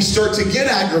 and we start to get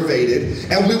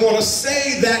aggravated, and we want to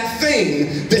say that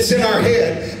thing that's in our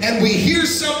head, and we hear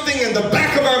something in the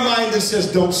back of our mind that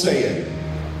says, don't say it.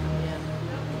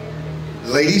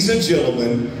 Ladies and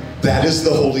gentlemen, that is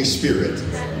the Holy Spirit.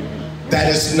 That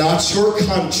is not your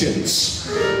conscience.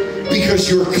 Because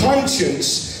your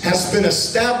conscience has been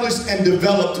established and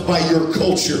developed by your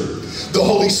culture. The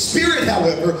Holy Spirit,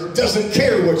 however, doesn't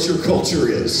care what your culture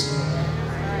is.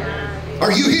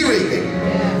 Are you hearing me?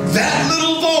 That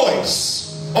little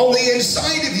voice on the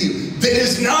inside of you that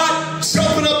is not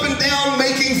jumping up and down,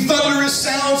 making thunderous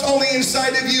sounds on the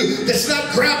inside of you, that's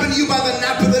not grabbing you by the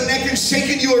nape of the neck and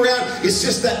shaking you around. It's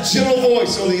just that gentle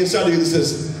voice on the inside of you that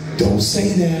says, don't say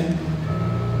that.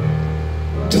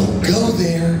 Don't go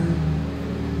there.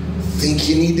 Think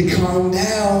you need to calm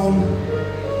down.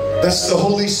 That's the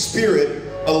Holy Spirit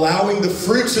allowing the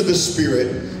fruits of the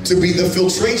Spirit to be the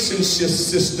filtration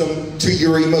system to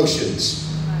your emotions.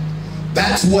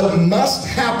 That's what must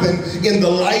happen in the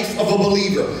life of a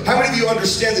believer. How many of you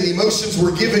understand that emotions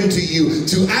were given to you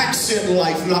to accent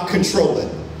life, not control it?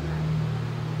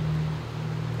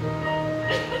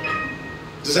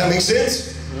 Does that make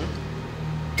sense?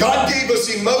 God gave us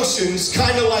emotions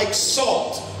kind of like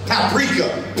salt, paprika,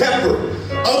 pepper,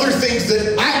 other things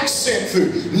that accent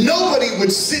food. Nobody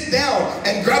would sit down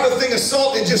and grab a thing of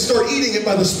salt and just start eating it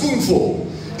by the spoonful.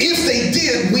 If they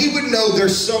did, we would know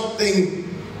there's something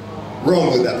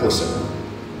wrong with that person,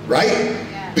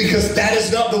 right? Because that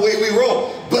is not the way we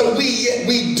roll. But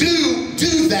we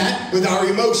do that with our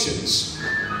emotions.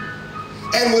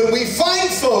 And when we find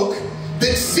folk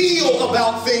that feel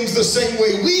about things the same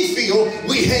way we feel,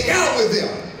 we hang out with them.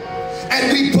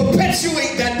 And we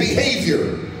perpetuate that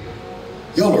behavior.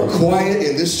 Y'all are quiet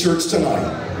in this church tonight.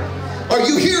 Are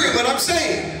you hearing what I'm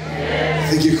saying? I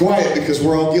think you're quiet because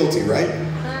we're all guilty, right?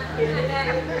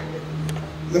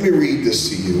 Let me read this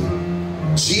to you.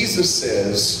 Jesus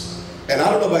says, and I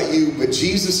don't know about you, but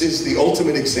Jesus is the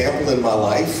ultimate example in my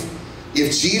life.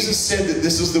 If Jesus said that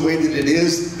this is the way that it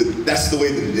is, that's the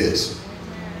way that it is.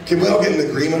 Can we all get an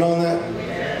agreement on that?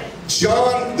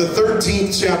 John, the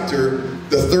 13th chapter,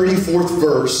 the 34th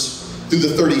verse through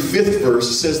the 35th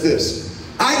verse says this: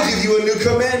 I give you a new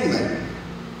commandment.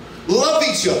 Love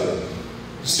each other.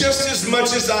 just as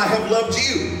much as I have loved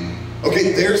you.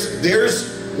 Okay, there's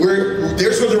where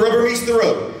the rubber meets the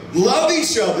road. Love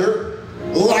each other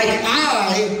like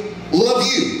I love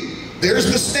you.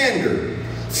 There's the standard.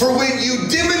 For when you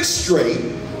demonstrate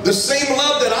the same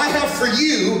love that I have for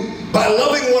you by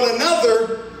loving one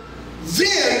another,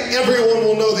 then everyone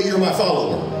will know that you're my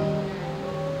follower.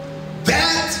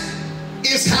 That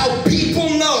is how people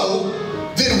know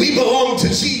that we belong to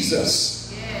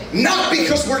Jesus. Not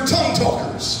because we're tongue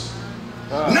talkers.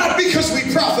 Not because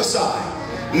we prophesy.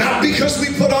 Not because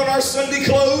we put on our Sunday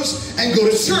clothes and go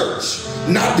to church.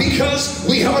 Not because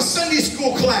we have a Sunday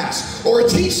school class or a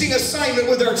teaching assignment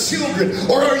with our children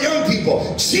or our young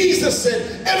people. Jesus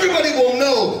said, everybody will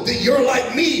know that you're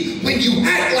like me when you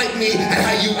act like me, and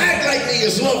how you act like me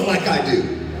is love like I do.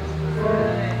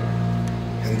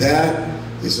 And that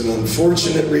is an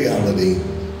unfortunate reality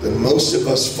that most of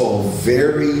us fall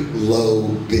very low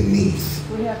beneath.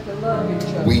 We have to love each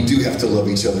other. We do have to love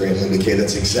each other, and Linda Kay,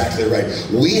 that's exactly right.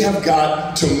 We have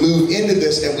got to move into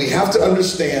this, and we have to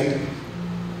understand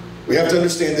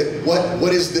that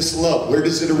what is this love? Where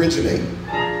does it originate?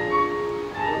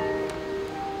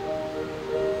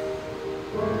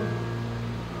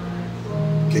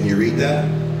 Can you read that?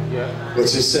 Yeah.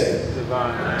 What's it say?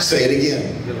 Divine. Say it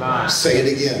again. Divine. Say it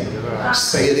again. Divine.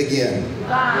 Say it again.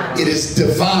 It is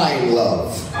divine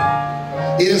love.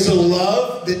 It is a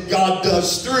love that God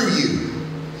does through you.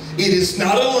 It is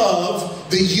not a love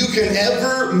that you can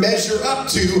ever measure up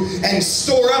to and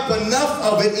store up enough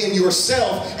of it in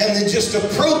yourself and then just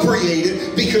appropriate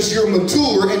it because you're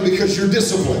mature and because you're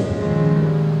disciplined.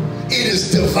 It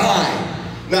is divine.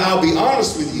 Now, I'll be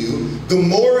honest with you, the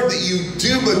more that you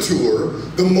do mature,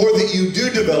 the more that you do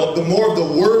develop, the more of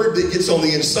the word that gets on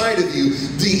the inside of you,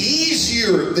 the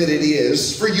easier that it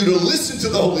is for you to listen to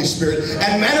the Holy Spirit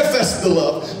and manifest the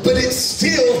love, but it's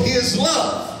still His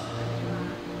love.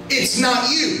 It's not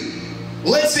you.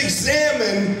 Let's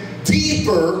examine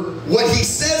deeper what He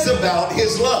says about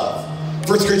His love.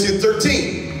 1 Corinthians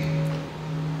 13.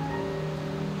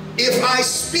 If I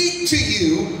speak to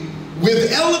you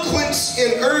with eloquence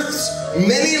in earth's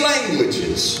many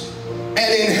languages,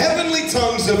 and in heavenly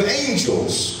tongues of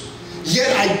angels,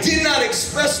 yet I did not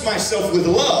express myself with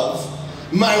love,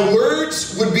 my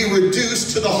words would be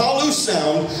reduced to the hollow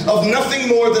sound of nothing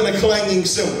more than a clanging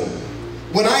cymbal.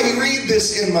 When I read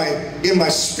this in my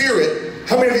spirit,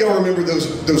 how many of y'all remember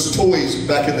those toys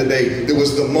back in the day? There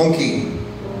was the monkey,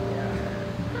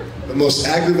 the most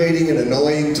aggravating and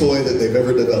annoying toy that they've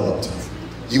ever developed.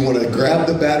 You want to grab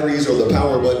the batteries or the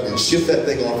power button and shift that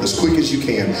thing off as quick as you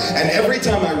can. And every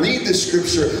time I read this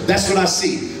scripture, that's what I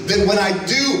see. That when I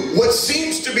do what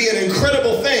seems to be an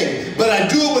incredible thing, but I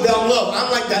do it without love, I'm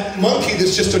like that monkey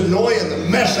that's just annoying the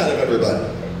mess out of everybody.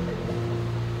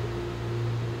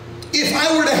 If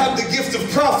I were to have the gift of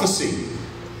prophecy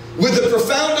with a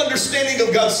profound understanding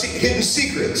of God's hidden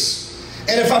secrets,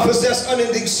 and if I possess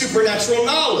unending supernatural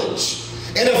knowledge,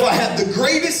 and if I had the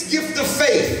greatest gift of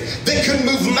faith that could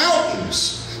move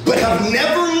mountains, but have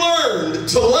never learned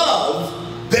to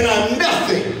love, then I'm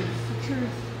nothing.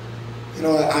 You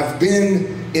know, I've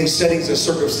been in settings and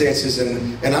circumstances,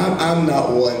 and I'm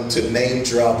not one to name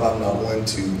drop. I'm not one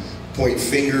to point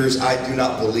fingers. I do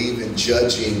not believe in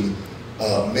judging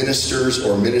ministers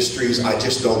or ministries. I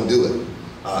just don't do it.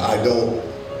 I don't.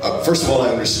 First of all, I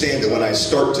understand that when I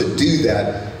start to do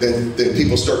that, then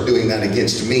people start doing that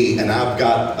against me, and I've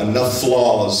got enough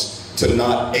flaws to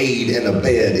not aid and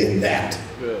abet in that.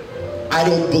 Good. I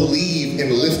don't believe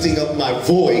in lifting up my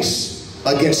voice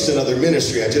against another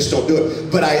ministry. I just don't do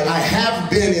it. But I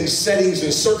have been in settings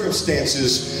and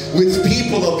circumstances with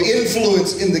people of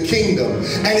influence in the kingdom,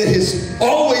 and it has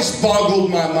always boggled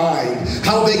my mind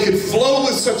how they could flow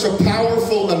with such a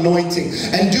powerful anointing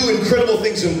and do incredible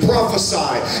things and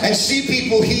prophesy and see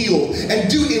people healed and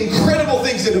do incredible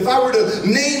things that if I were to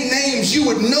name names, you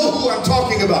would know who I'm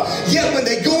talking about. Yet when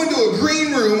they go into a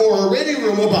green room or a ready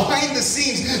room or behind the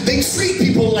scenes, they treat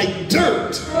people like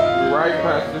dirt. Right,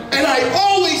 Pastor. And I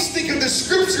always think of the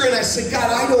scripture and I say, God,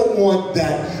 I don't want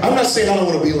that. I'm not saying I don't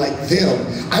want to be like them.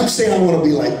 I'm saying I want to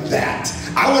be like that.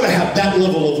 I want to have that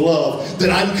level of love that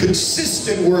I'm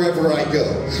consistent wherever I go.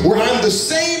 Where I'm the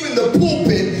same in the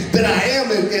pulpit that I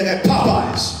am at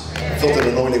Popeyes. I felt an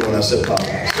anointing when I said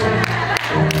Popeyes.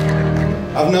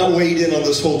 I've not weighed in on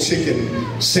this whole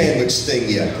chicken sandwich thing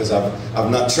yet because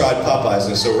I've not tried Popeyes,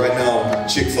 and so right now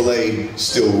Chick-fil-A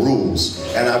still rules.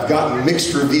 And I've gotten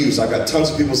mixed reviews. I've got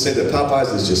tons of people say that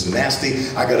Popeyes is just nasty.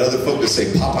 I got other folks that say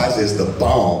Popeyes is the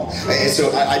bomb. And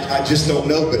so I just don't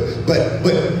know, but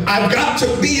I've got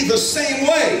to be the same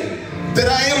way that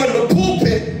I am in the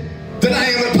pulpit that I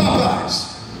am at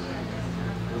Popeyes,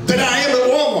 that I am at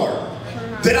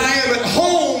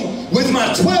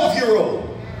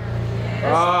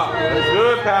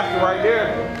Pastor, right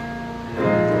there.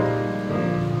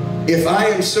 If I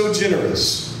am so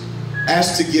generous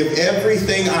as to give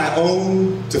everything I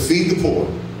own to feed the poor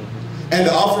and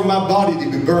to offer my body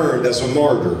to be burned as a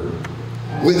martyr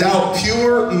without the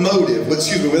pure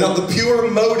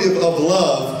motive of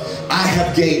love, I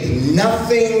have gained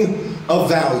nothing of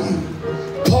value.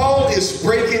 Paul is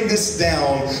breaking this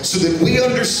down so that we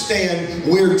understand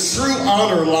where true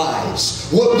honor lies.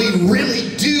 What we really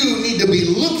do need to be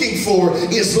looking for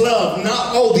is love,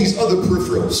 not all these other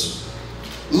peripherals.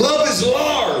 Love is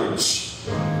large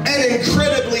and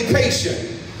incredibly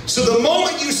patient. So the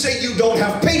moment you say you don't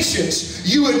have patience,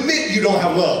 you admit you don't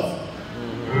have love.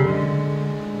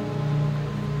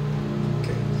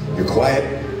 Okay. You're quiet,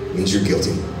 means you're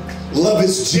guilty. Love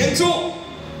is gentle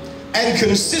and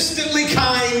consistently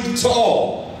kind to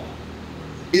all.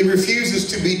 It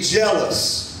refuses to be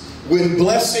jealous when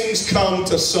blessings come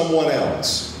to someone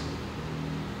else.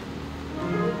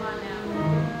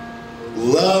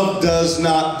 Love does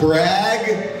not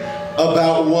brag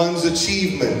about one's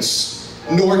achievements,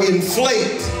 nor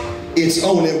inflate its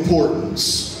own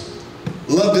importance.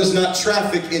 Love does not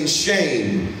traffic in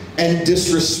shame and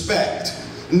disrespect,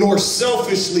 nor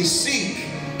selfishly seek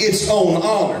its own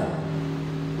honor.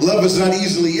 Love is not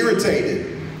easily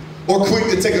irritated or quick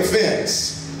to take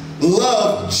offense.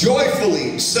 Love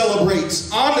joyfully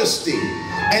celebrates honesty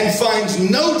and finds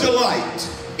no delight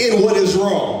in what is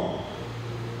wrong.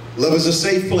 Love is a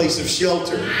safe place of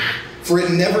shelter, for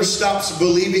it never stops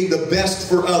believing the best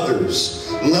for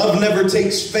others. Love never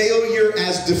takes failure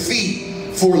as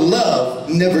defeat, for love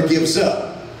never gives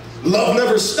up. Love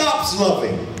never stops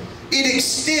loving. It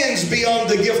extends beyond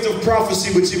the gift of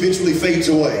prophecy, which eventually fades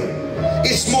away.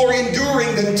 It's more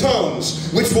enduring than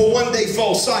tongues, which will one day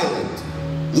fall silent.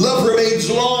 Love remains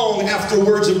long after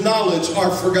words of knowledge are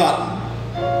forgotten.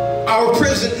 Our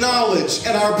present knowledge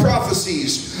and our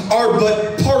prophecies are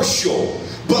but partial,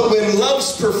 but when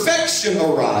love's perfection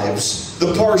arrives,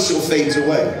 the partial fades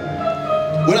away.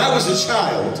 When I was a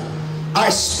child, I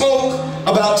spoke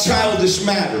about childish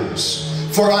matters,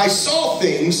 for I saw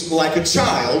things like a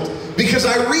child because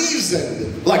I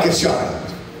reasoned like a child.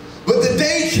 But the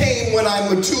day came when I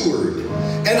matured,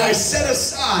 and I set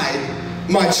aside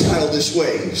my childish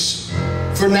ways.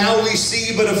 For now we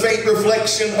see but a faint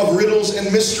reflection of riddles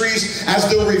and mysteries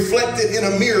as though reflected in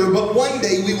a mirror, but one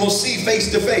day we will see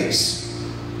face to face.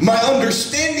 My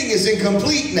understanding is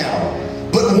incomplete now,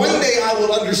 but one day I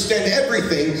will understand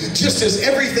everything, just as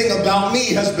everything about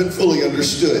me has been fully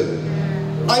understood.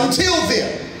 Until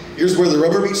then, here's where the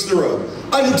rubber meets the road.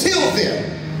 Until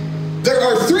then, there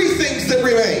are three things that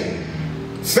remain: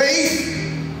 faith,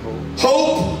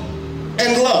 hope,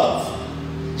 and love.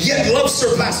 Yet love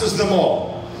surpasses them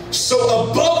all. So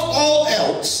above all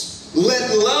else,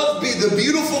 let love be the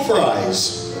beautiful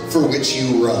prize for which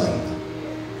you run.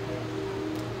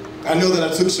 I know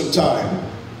that I took some time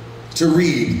to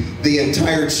read the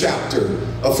entire chapter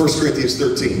of 1 Corinthians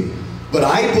 13, but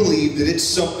I believe that it's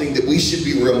something that we should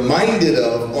be reminded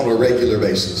of on a regular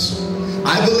basis.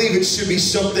 I believe it should be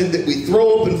something that we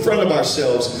throw up in front of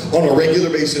ourselves on a regular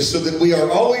basis so that we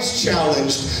are always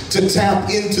challenged to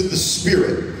tap into the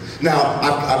Spirit. Now,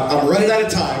 I'm running out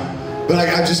of time, but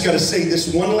I've just got to say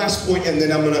this one last point, and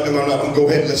then I'm gonna go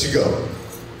ahead and let you go.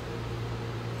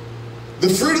 The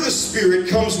fruit of the Spirit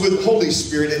comes with Holy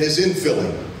Spirit and His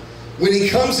infilling. When He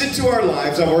comes into our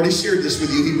lives, I've already shared this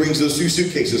with you, He brings those 2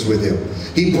 suitcases with Him.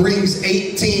 He brings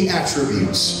 18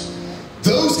 attributes.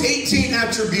 Those 18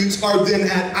 attributes are then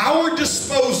at our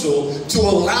disposal to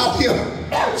allow Him,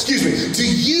 to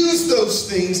use those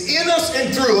things in us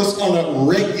and through us on a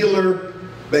regular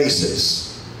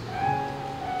basis.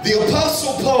 The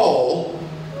Apostle Paul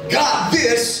got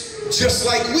this just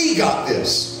like we got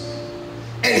this.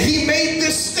 And he made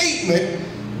this statement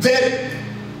that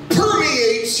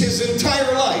permeates his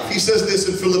entire life. He says this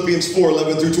in Philippians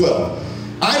 4:11-12.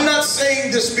 I'm not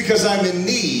saying this because I'm in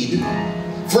need,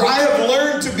 for I have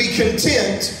learned to be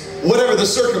content whatever the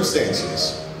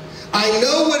circumstances. I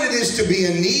know what it is to be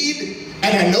in need,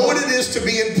 and I know what it is to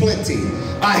be in plenty.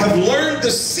 I have learned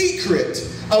the secret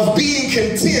of being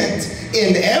content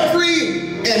in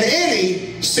every and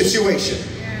any situation.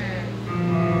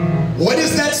 What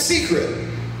is that secret?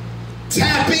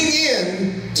 Tapping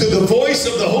in to the voice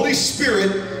of the Holy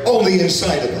Spirit on the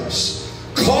inside of us,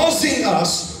 causing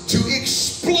us to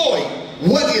exploit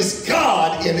what is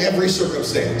God in every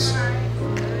circumstance.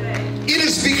 It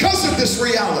is because of this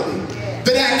reality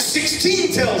that Acts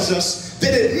 16 tells us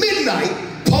that at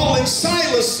midnight, Paul and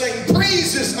Silas sang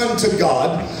praises unto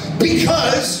God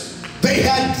because they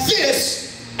had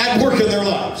this at work in their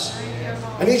lives.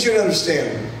 I need you to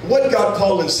understand, what got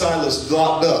Paul and Silas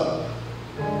locked up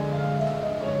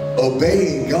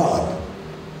obeying God.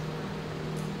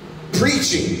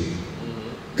 Preaching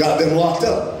got them locked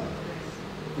up.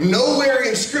 Nowhere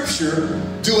in Scripture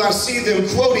do I see them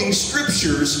quoting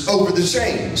scriptures over the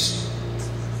chains.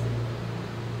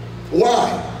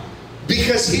 Why?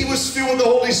 Because he was filled with the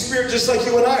Holy Spirit just like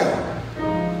you and I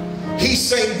are. He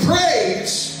sang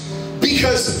praise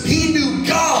because he knew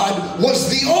God was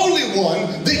the only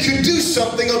one that could do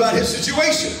something about his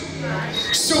situation.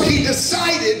 So he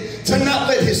decided to not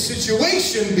let his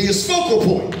situation be his focal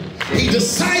point. He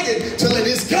decided to let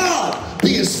his God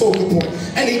be his focal point.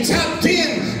 And he tapped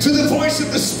in to the voice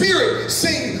of the Spirit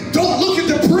saying, don't look at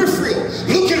the peripheral.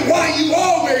 Look at why you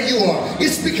are where you are.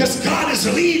 It's because God is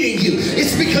leading you.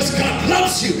 It's because God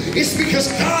loves you. It's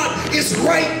because God is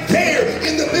right there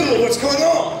in the middle of what's going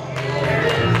on.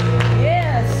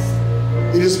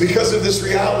 Yes. It is because of this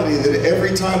reality that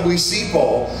every time we see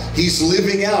Paul, he's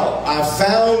living out, I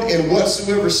found in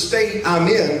whatsoever state I'm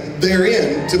in,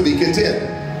 therein to be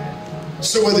content.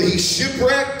 So whether he's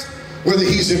shipwrecked, whether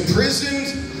he's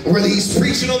imprisoned, or whether he's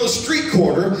preaching on the street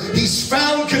corner, he's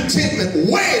found contentment.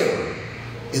 Where?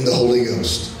 In the Holy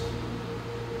Ghost.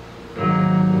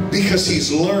 Because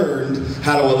he's learned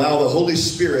how to allow the Holy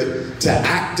Spirit to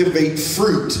activate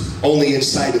fruit on the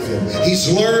inside of him.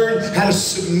 He's learned how to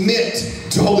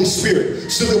submit to Holy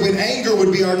Spirit so that when anger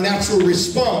would be our natural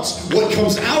response, what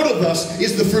comes out of us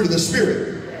is the fruit of the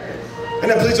Spirit. And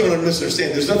now please don't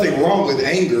misunderstand. There's nothing wrong with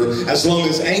anger as long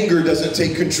as anger doesn't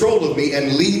take control of me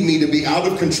and lead me to be out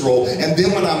of control. And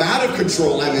then when I'm out of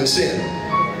control, I'm in sin.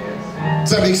 Does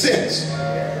that make sense?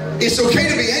 It's okay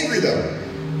to be angry though.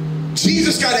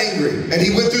 Jesus got angry and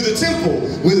he went through the temple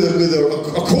with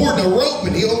a cord and a rope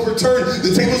and he overturned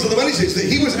the tables of the money changers.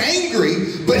 He was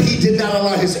angry, but he did not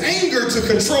allow his anger to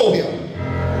control him.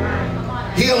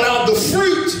 He allowed the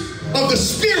fruit of the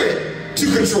Spirit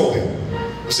to control him.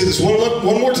 I'll say this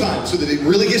one more time so that it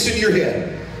really gets into your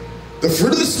head. The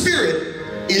fruit of the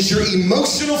Spirit is your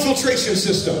emotional filtration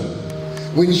system.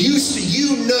 When you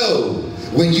know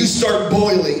when you start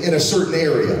boiling in a certain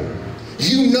area.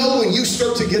 You know when you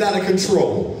start to get out of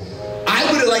control.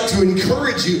 I would like to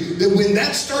encourage you that when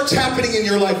that starts happening in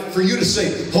your life, for you to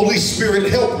say, Holy Spirit,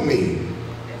 help me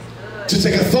to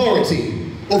take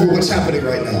authority over what's happening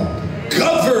right now.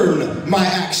 Govern my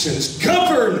actions,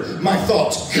 govern my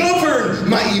thoughts, govern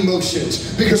my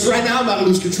emotions, because right now I'm about to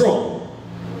lose control.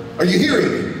 Are you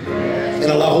hearing me? And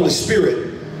allow Holy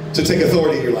Spirit to take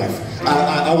authority in your life.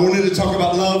 I wanted to talk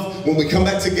about love. When we come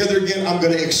back together again, I'm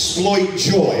going to exploit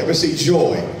joy. I'm going to say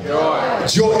joy. Joy.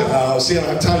 Joy. See, I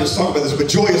don't have time to talk about this, but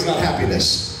joy is not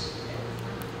happiness.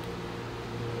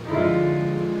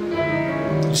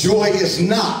 Joy is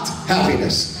not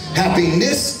happiness.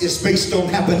 Happiness is based on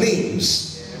happenings.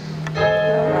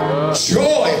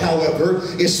 Joy, however,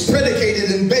 is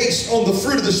predicated and based on the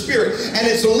fruit of the Spirit, and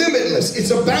it's limitless, it's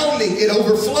abounding, it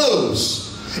overflows.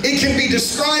 It can be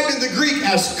described in the Greek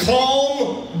as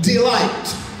calm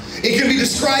delight. It can be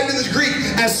described in the Greek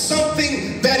as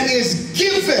something that is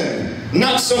given,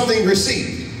 not something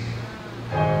received.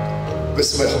 But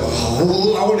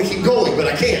I want to keep going, but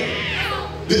I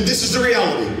can't. This is the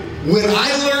reality. When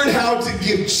I learn how to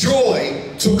give joy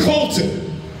to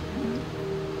Colton,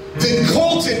 then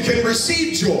Colton can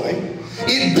receive joy.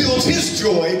 It builds his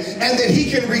joy, and then he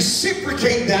can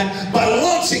reciprocate that by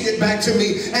launching it back to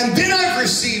me. And then I've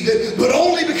received it, but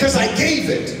only because I gave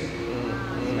it.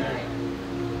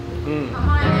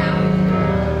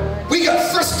 We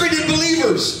got frustrated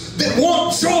believers that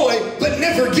want joy, but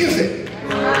never give it.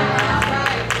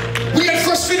 We got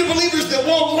frustrated believers that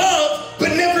want love, but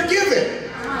never give it.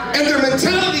 And their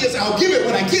mentality is, I'll give it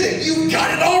when I get it. You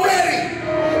got it already.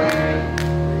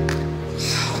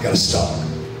 I gotta stop.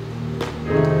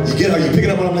 Are you picking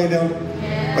up what I'm laying down?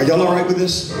 Are y'all all right with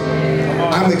this?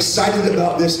 I'm excited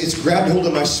about this. It's grabbed hold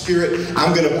of my spirit.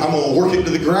 I'm gonna work it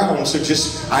to the ground. So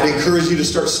I'd encourage you to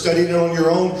start studying it on your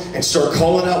own and start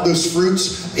calling out those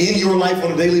fruits in your life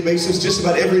on a daily basis. Just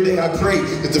about every day I pray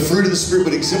that the fruit of the Spirit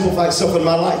would exemplify itself in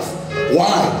my life.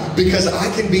 Why? Because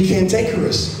I can be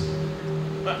cantankerous.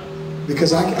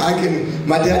 Because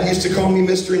my dad used to call me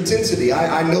Mr. Intensity.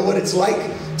 I know what it's like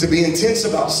to be intense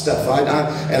about stuff.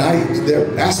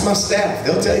 Ask my staff,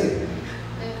 they'll tell you.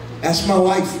 Ask my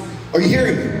wife. Are you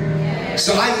hearing me?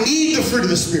 So I need the fruit of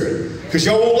the Spirit, because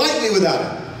y'all won't like me without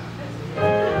it.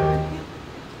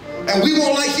 And we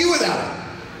won't like you without it.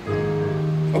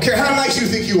 I don't care how nice you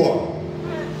think you are.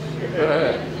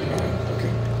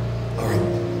 Okay. All right.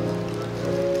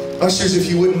 Ushers, if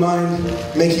you wouldn't mind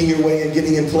making your way and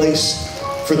getting in place.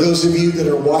 For those of you that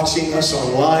are watching us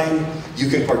online, you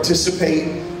can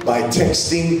participate by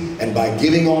texting and by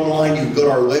giving online. You can go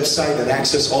to our website and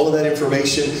access all of that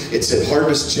information. It's at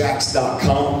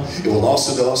harvestjacks.com. It will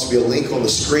also, there'll also be a link on the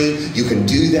screen. You can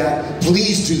do that.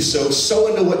 Please do so. Sow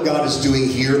into what God is doing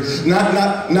here.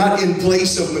 Not in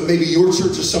place of maybe your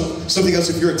church or something else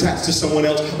if you're attached to someone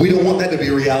else. We don't want that to be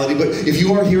a reality. But if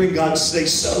you are hearing God say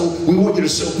sow, we want you to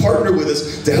sow. Partner with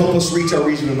us to help us reach our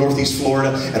region of Northeast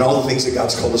Florida and all the things that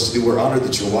God's called us to do. We're honored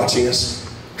that you're watching us.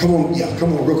 Come on,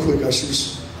 come on real quick,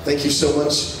 ushers. Thank you so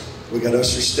much. We got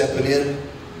ushers stepping in,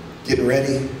 getting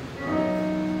ready.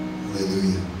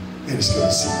 Hallelujah. Man, it's good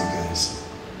to see you guys.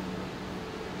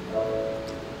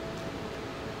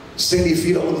 Stand to your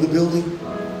feet all over the building.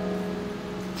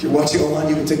 If you're watching online,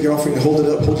 you can take your offering and hold it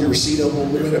up, hold your receipt up,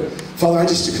 hold it up. Father, I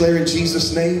just declare in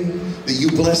Jesus' name that you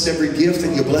bless every gift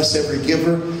and you bless every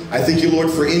giver. I thank you, Lord,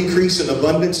 for increase and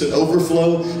abundance and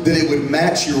overflow, that it would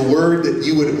match your word, that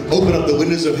you would open up the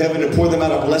windows of heaven and pour them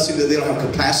out a blessing that they don't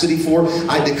have capacity for.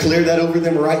 I declare that over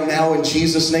them right now in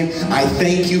Jesus' name. I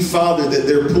thank you, Father, that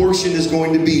their portion is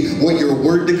going to be what your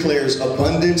word declares,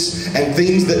 abundance and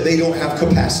things that they don't have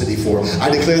capacity for. I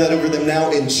declare that over them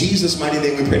now in Jesus' mighty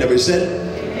name we pray. Nobody said,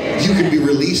 you can be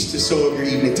released to sow of your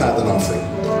evening tithe and offering.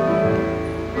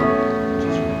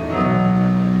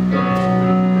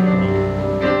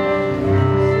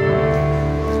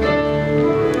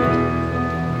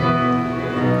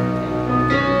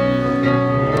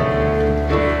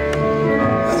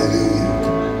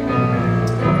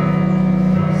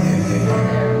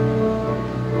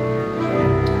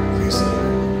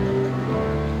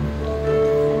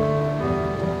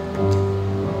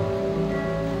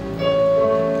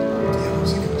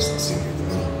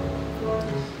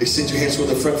 Extend your hands toward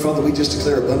the front. Father, we just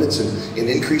declare abundance and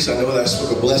increase. I know that I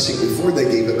spoke a blessing before they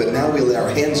gave it, but now we lay our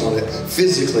hands on it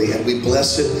physically and we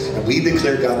bless it. And we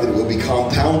declare, God, that it will be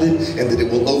compounded and that it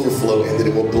will overflow and that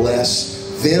it will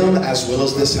bless them as well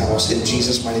as this house. In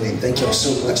Jesus' mighty name. Thank you all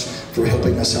so much for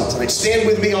helping us out tonight. Stand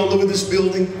with me all over this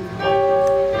building.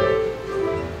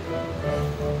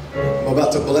 I'm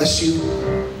about to bless you.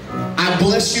 I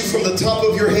bless you from the top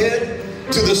of your head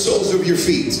to the soles of your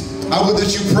feet. I would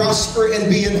that you prosper and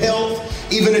be in health,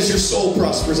 even as your soul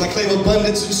prospers. I claim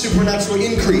abundance and supernatural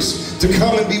increase to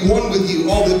come and be one with you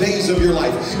all the days of your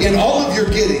life. In all of your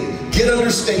getting, get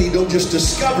understanding. Don't just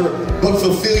discover, but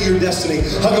fulfill your destiny.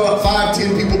 Hug about 5,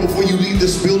 10 people before you leave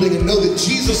this building and know that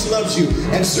Jesus loves you,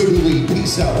 and so do we.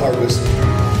 Peace out, Harvest.